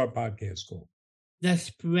 What's our podcast called? The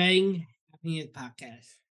Spring Happiness Podcast.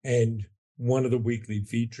 And one of the weekly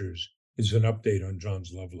features is an update on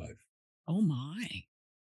John's love life. Oh my.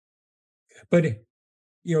 But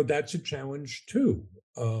that's a challenge too.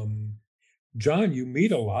 John, you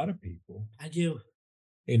meet a lot of people. I do.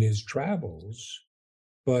 In his travels,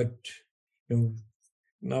 but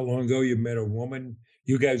not long ago you met a woman.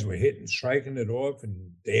 You guys were striking it off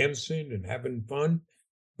and dancing and having fun,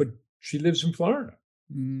 but she lives in Florida.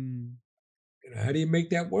 How do you make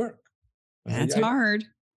that work? That's hard.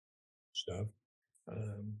 Stuff.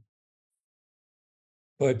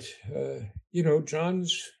 But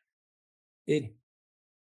John's it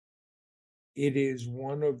is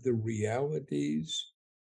one of the realities.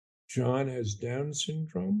 John has Down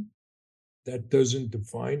syndrome. That doesn't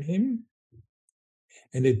define him.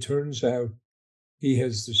 And it turns out he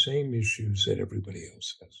has the same issues that everybody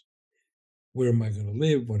else has. Where am I going to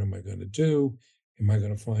live? What am I going to do? Am I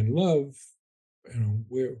going to find love?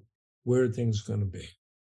 Where are things going to be?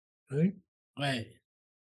 Right? Right.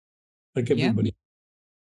 Like everybody. Yeah.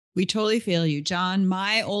 We totally feel you. John,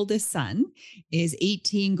 my oldest son is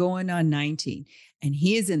 18 going on 19, and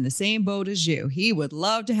he is in the same boat as you. He would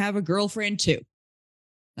love to have a girlfriend too.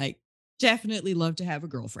 Like, definitely love to have a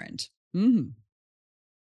girlfriend.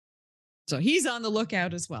 So he's on the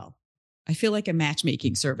lookout as well. I feel like a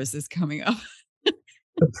matchmaking service is coming up.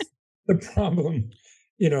 The problem,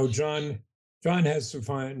 John has to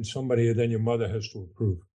find somebody, and then your mother has to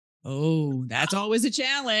approve. Oh, that's always a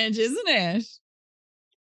challenge, isn't it?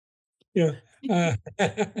 Yeah.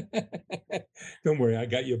 Don't worry, I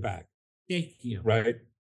got your back. Thank you. Right?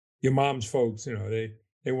 Your mom's folks, they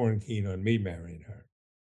weren't keen on me marrying her.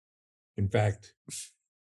 In fact,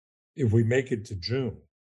 if we make it to June,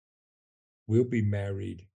 we'll be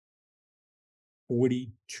married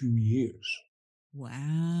 42 years.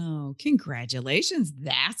 Wow. Congratulations.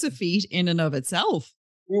 That's a feat in and of itself.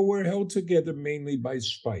 Well, we're held together mainly by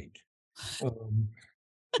spite.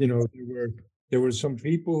 There were some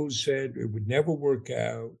people who said it would never work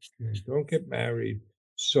out. Don't get married.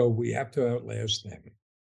 So we have to outlast them.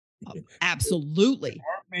 Oh, absolutely. There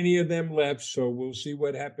aren't many of them left, so we'll see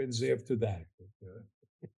what happens after that.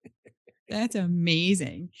 That's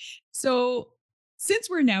amazing. So since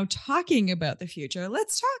we're now talking about the future,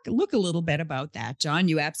 let's look a little bit about that. John,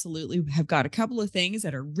 you absolutely have got a couple of things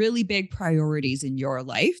that are really big priorities in your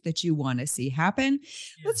life that you want to see happen.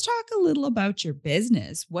 Yeah. Let's talk a little about your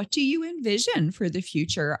business. What do you envision for the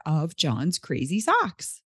future of John's Crazy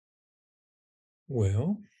Socks?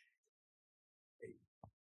 Well,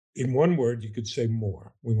 in one word, you could say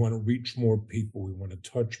more. We want to reach more people. We want to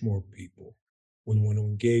touch more people. We want to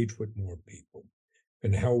engage with more people.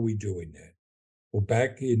 And how are we doing that? Well,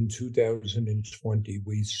 back in 2020,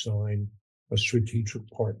 we signed a strategic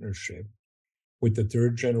partnership with the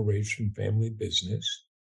third generation family business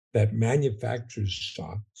that manufactures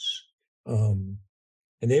socks. And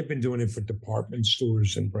they've been doing it for department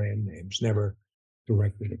stores and brand names, never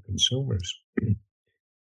directly to consumers.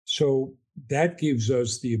 So that gives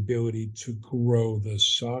us the ability to grow the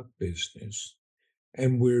sock business.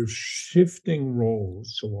 And we're shifting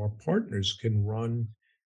roles so our partners can run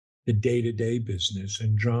the day-to-day business,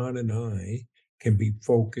 and John and I can be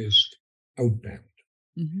focused outbound.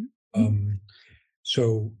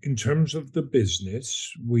 So in terms of the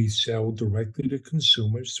business, we sell directly to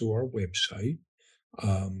consumers through our website.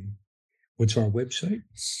 What's our website?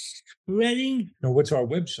 What's our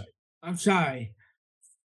website? I'm sorry.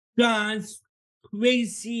 John's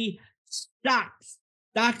Crazy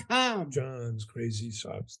Socks.com.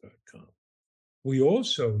 John'sCrazySocks.com. We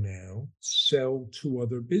also now sell to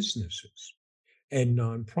other businesses and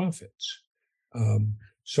nonprofits.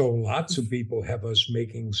 So lots of people have us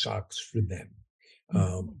making socks for them.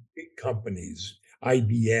 Big companies,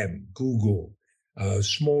 IBM, Google,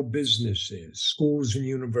 small businesses, schools and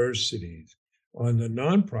universities. On the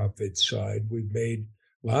nonprofit side, we've made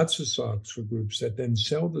lots of socks for groups that then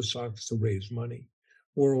sell the socks to raise money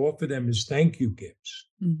or offer them as thank you gifts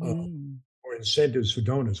or incentives for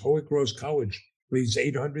donors. Holy Cross College raised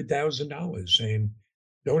 $800,000 saying,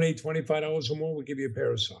 donate $25 or more, we'll give you a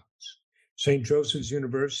pair of socks. St. Joseph's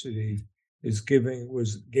University gave a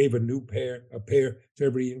pair to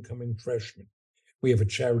every incoming freshman. We have a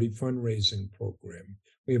charity fundraising program.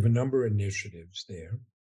 We have a number of initiatives there.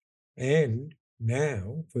 And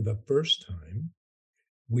now, for the first time,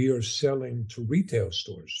 we are selling to retail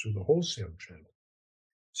stores through the wholesale channel.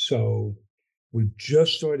 So we've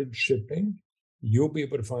just started shipping. you'll be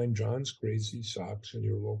able to find John's Crazy Socks in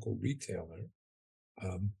your local retailer.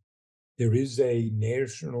 There is a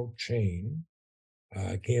national chain.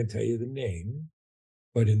 I can't tell you the name,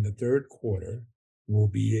 but in the third quarter, we'll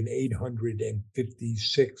be in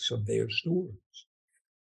 856 of their stores.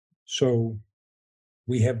 So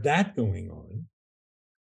we have that going on,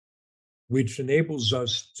 which enables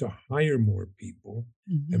us to hire more people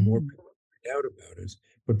and more people find out about us.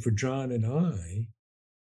 But for John and I,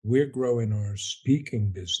 we're growing our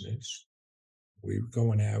speaking business. We're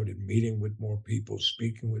going out and meeting with more people,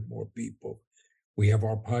 speaking with more people. We have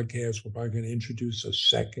our podcast. We're probably going to introduce a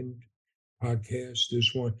second podcast.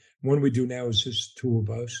 This one we do now is just two of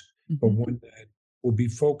us, but one that will be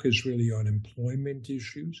focused really on employment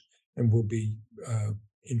issues, and we'll be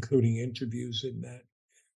including interviews in that,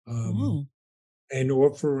 and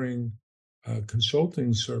offering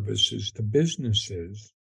consulting services to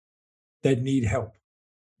businesses that need help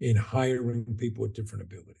in hiring people with different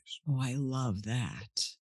abilities. Oh, I love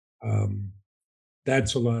that.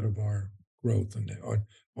 That's a lot of our growth on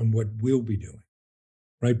what we'll be doing.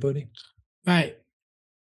 Right, buddy? Right.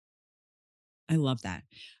 I love that.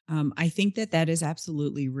 I think that is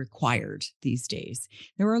absolutely required these days.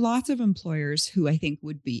 There are lots of employers who I think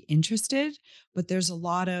would be interested, but there's a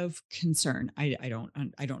lot of concern. I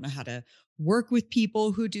don't know how to work with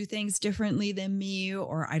people who do things differently than me,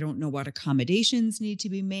 or I don't know what accommodations need to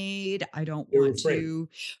be made. I don't want to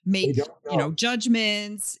make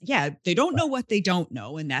judgments. Yeah, they don't know what they don't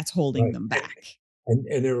know, and that's holding them back.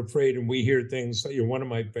 And they're afraid, and we hear things. One of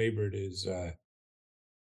my favorite is,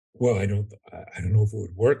 well, I don't know if it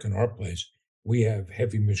would work in our place. We have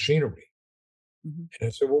heavy machinery. And I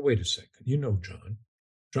said, well, wait a second. You know, John.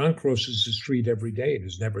 John crosses the street every day and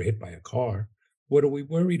is never hit by a car. What are we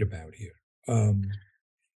worried about here?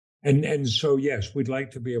 And so, yes, we'd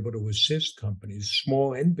like to be able to assist companies,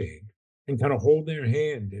 small and big, and kind of hold their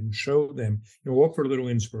hand and show them, offer a little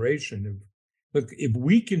inspiration. Look, if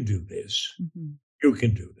we can do this, you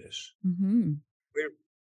can do this.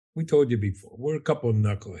 We told you before, we're a couple of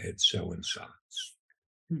knuckleheads selling socks.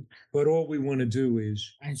 But all we want to do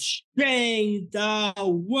is change the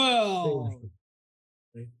world.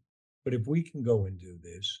 Right? But if we can go and do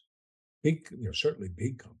this, certainly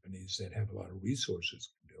big companies that have a lot of resources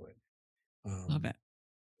can do it. Love it.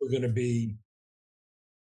 We're going to be,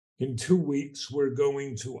 in 2 weeks, we're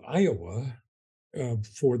going to Iowa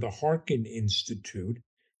for the Harkin Institute,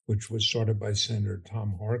 which was started by Senator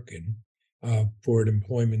Tom Harkin, for an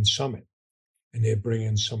employment summit. And they're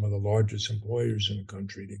bringing some of the largest employers in the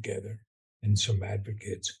country together and some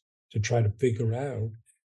advocates to try to figure out,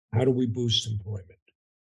 how do we boost employment?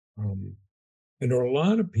 And there are a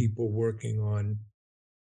lot of people working on,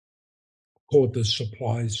 call it the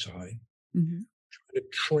supply side, trying to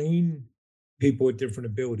train people with different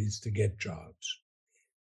abilities to get jobs.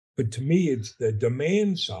 But to me, it's the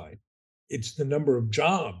demand side. It's the number of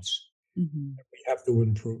jobs that we have to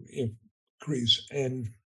increase. And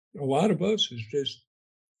a lot of us is just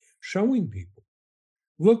showing people,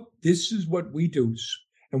 look, this is what we do.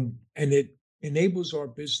 And it enables our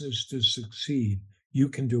business to succeed. You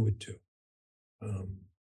can do it too.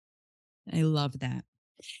 I love that.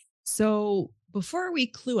 So before we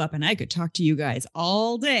clue up, and I could talk to you guys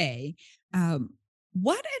all day,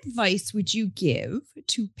 what advice would you give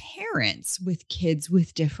to parents with kids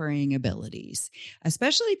with differing abilities,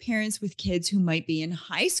 especially parents with kids who might be in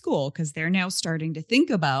high school because they're now starting to think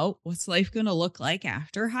about what's life going to look like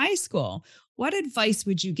after high school? What advice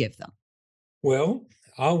would you give them? Well,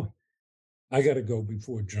 I got to go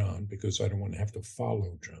before John because I don't want to have to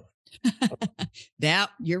follow John.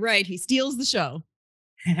 You're right. He steals the show.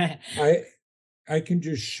 I can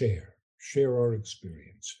just share our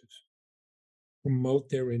experiences. Promote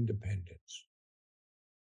their independence.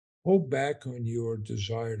 Hold back on your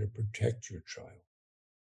desire to protect your child.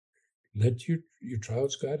 Let your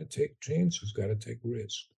child's got to take chances, got to take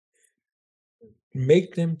risks.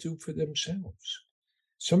 Make them do for themselves.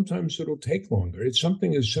 Sometimes it'll take longer. It's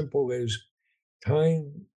something as simple as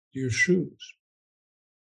tying your shoes.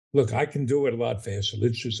 Look, I can do it a lot faster.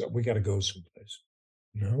 We got to go someplace.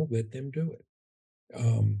 No, let them do it.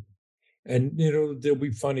 And, there'll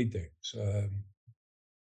be funny things.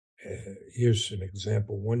 Here's an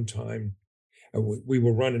example. One time, we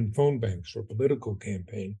were running phone banks for a political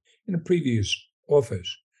campaign in a previous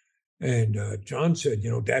office. And John said,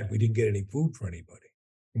 Dad, we didn't get any food for anybody.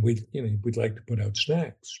 And we'd like to put out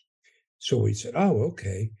snacks. So we said, oh,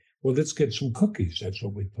 okay. Well, let's get some cookies. That's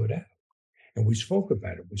what we put out. And we spoke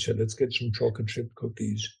about it. We said, let's get some chocolate chip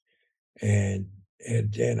cookies. And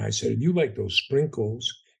then I said, you like those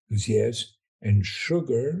sprinkles? He goes, yes. And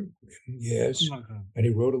sugar, yes. And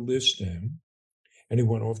he wrote a list down. And he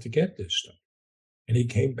went off to get this stuff. And he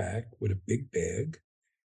came back with a big bag,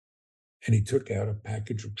 and he took out a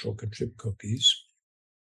package of chocolate chip cookies,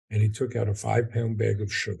 and he took out a 5-pound bag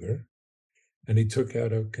of sugar, and he took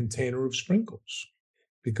out a container of sprinkles,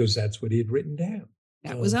 because that's what he had written down.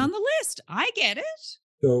 That was on the list. I get it.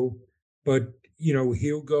 So, but,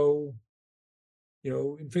 he'll go,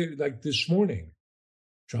 in fact, like this morning,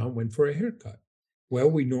 John went for a haircut. Well,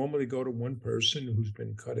 we normally go to one person who's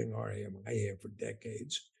been cutting my hair for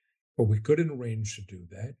decades, but we couldn't arrange to do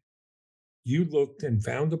that. You looked and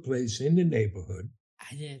found a place in the neighborhood.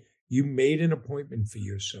 I did. You made an appointment for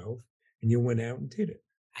yourself, and you went out and did it.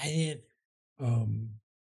 I did.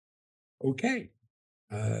 Okay.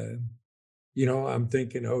 I'm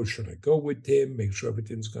thinking, should I go with him, make sure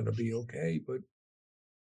everything's going to be okay? But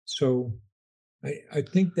so I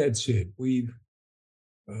think that's it. We've,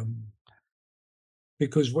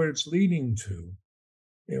 because where it's leading to,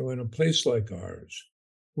 in a place like ours,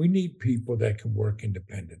 we need people that can work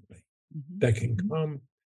independently, that can come.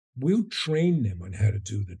 We'll train them on how to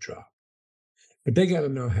do the job, but they got to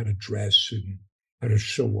know how to dress and how to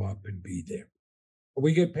show up and be there. But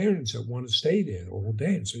we get parents that want to stay there all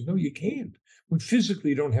day and say, no, you can't. We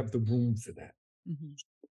physically don't have the room for that. Mm-hmm.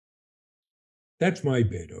 That's my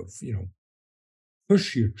bit of,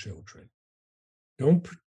 push your children. Don't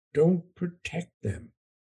protect them.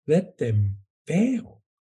 Let them fail.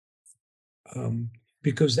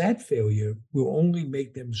 Because that failure will only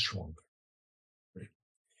make them stronger. Right?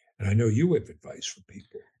 And I know you have advice for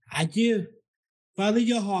people. I do. Follow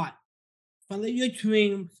your heart. Follow your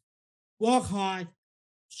dreams. Work hard.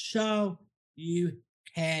 So you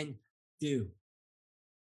can do.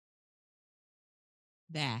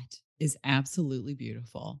 That is absolutely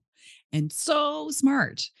beautiful and so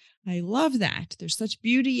smart. I love that. There's such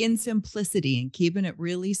beauty in simplicity and keeping it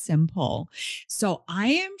really simple. So I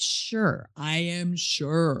am sure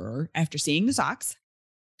after seeing the socks,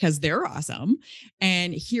 because they're awesome,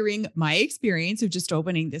 and hearing my experience of just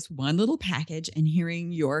opening this one little package and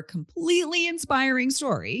hearing your completely inspiring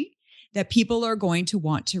story, that people are going to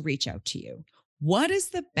want to reach out to you. What is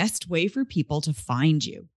the best way for people to find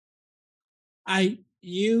you?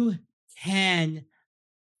 You can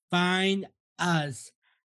find us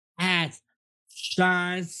at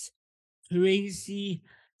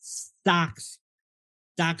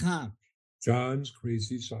johnscrazysocks.com.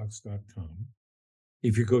 johnscrazysocks.com.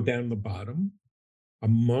 If you go down the bottom,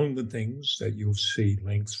 among the things that you'll see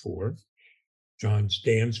links for, John's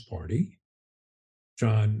dance party.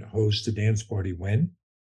 John hosts a dance party when?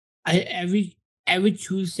 Every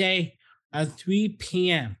Tuesday at 3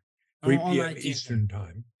 p.m. 3 p.m. Eastern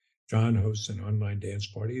time. John hosts an online dance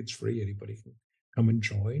party. It's free. Anybody can come and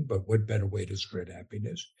join, but what better way to spread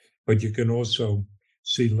happiness? But you can also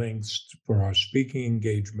see links for our speaking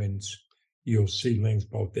engagements. You'll see links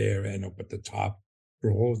both there and up at the top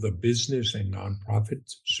for all the business and nonprofit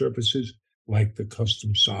services, like the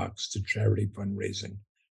custom socks to charity fundraising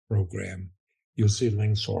program. You'll see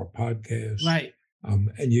links to our podcast. Right.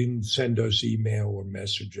 And you can send us email or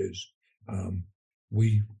messages.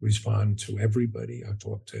 We respond to everybody. I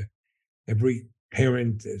talk to every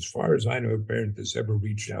parent, as far as I know, a parent that's ever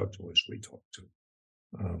reached out to us, we talk to.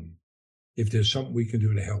 If there's something we can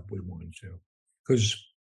do to help, we want to. Because,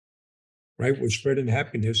 right, we're spreading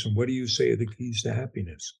happiness. And what do you say are the keys to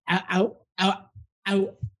happiness? I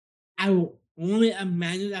only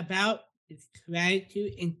imagine about is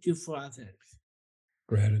gratitude and do for others.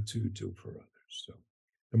 Gratitude, do for others. So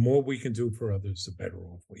the more we can do for others, the better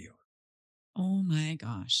off we are. Oh my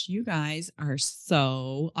gosh, you guys are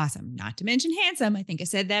so awesome. Not to mention handsome. I think I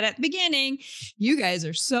said that at the beginning. You guys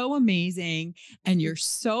are so amazing and you're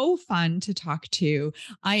so fun to talk to.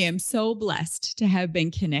 I am so blessed to have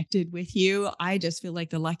been connected with you. I just feel like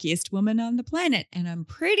the luckiest woman on the planet. And I'm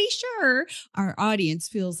pretty sure our audience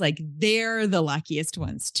feels like they're the luckiest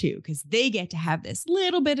ones too, because they get to have this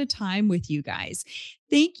little bit of time with you guys.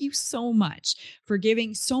 Thank you so much for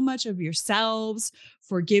giving so much of yourselves,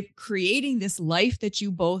 for creating this life that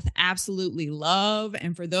you both absolutely love.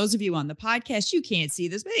 And for those of you on the podcast, you can't see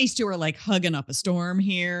this, but these two are like hugging up a storm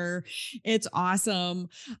here. It's awesome.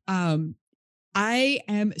 I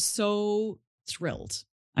am so thrilled.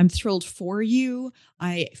 I'm thrilled for you.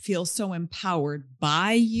 I feel so empowered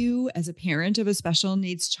by you as a parent of a special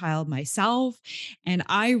needs child myself. And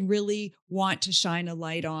I really want to shine a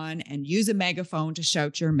light on and use a megaphone to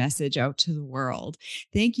shout your message out to the world.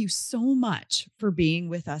 Thank you so much for being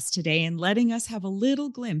with us today and letting us have a little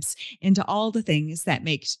glimpse into all the things that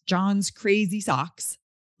makes John's Crazy Socks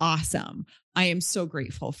awesome. I am so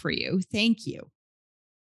grateful for you. Thank you.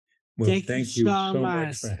 Well, thank you so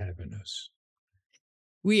much for having us.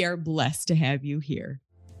 We are blessed to have you here.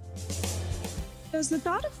 Does the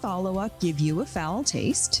thought of follow-up give you a foul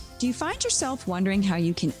taste? Do you find yourself wondering how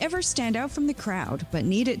you can ever stand out from the crowd, but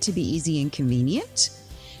need it to be easy and convenient?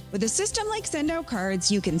 With a system like Send Out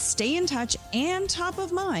Cards, you can stay in touch and top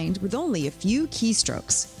of mind with only a few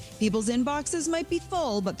keystrokes. People's inboxes might be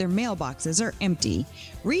full, but their mailboxes are empty.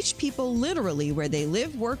 Reach people literally where they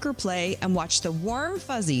live, work, or play, and watch the warm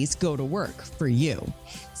fuzzies go to work for you.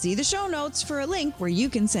 See the show notes for a link where you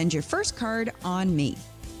can send your first card on me.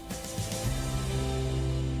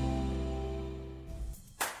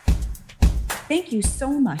 Thank you so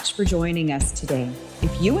much for joining us today.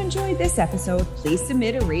 If you enjoyed this episode, please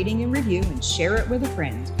submit a rating and review and share it with a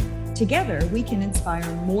friend. Together, we can inspire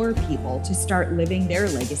more people to start living their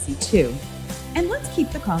legacy too. And let's keep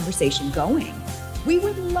the conversation going. We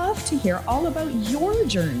would love to hear all about your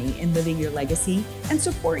journey in living your legacy and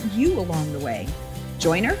support you along the way.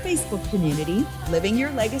 Join our Facebook community, Living Your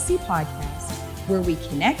Legacy Podcast, where we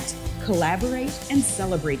connect, collaborate, and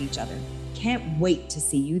celebrate each other. Can't wait to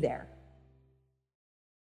see you there.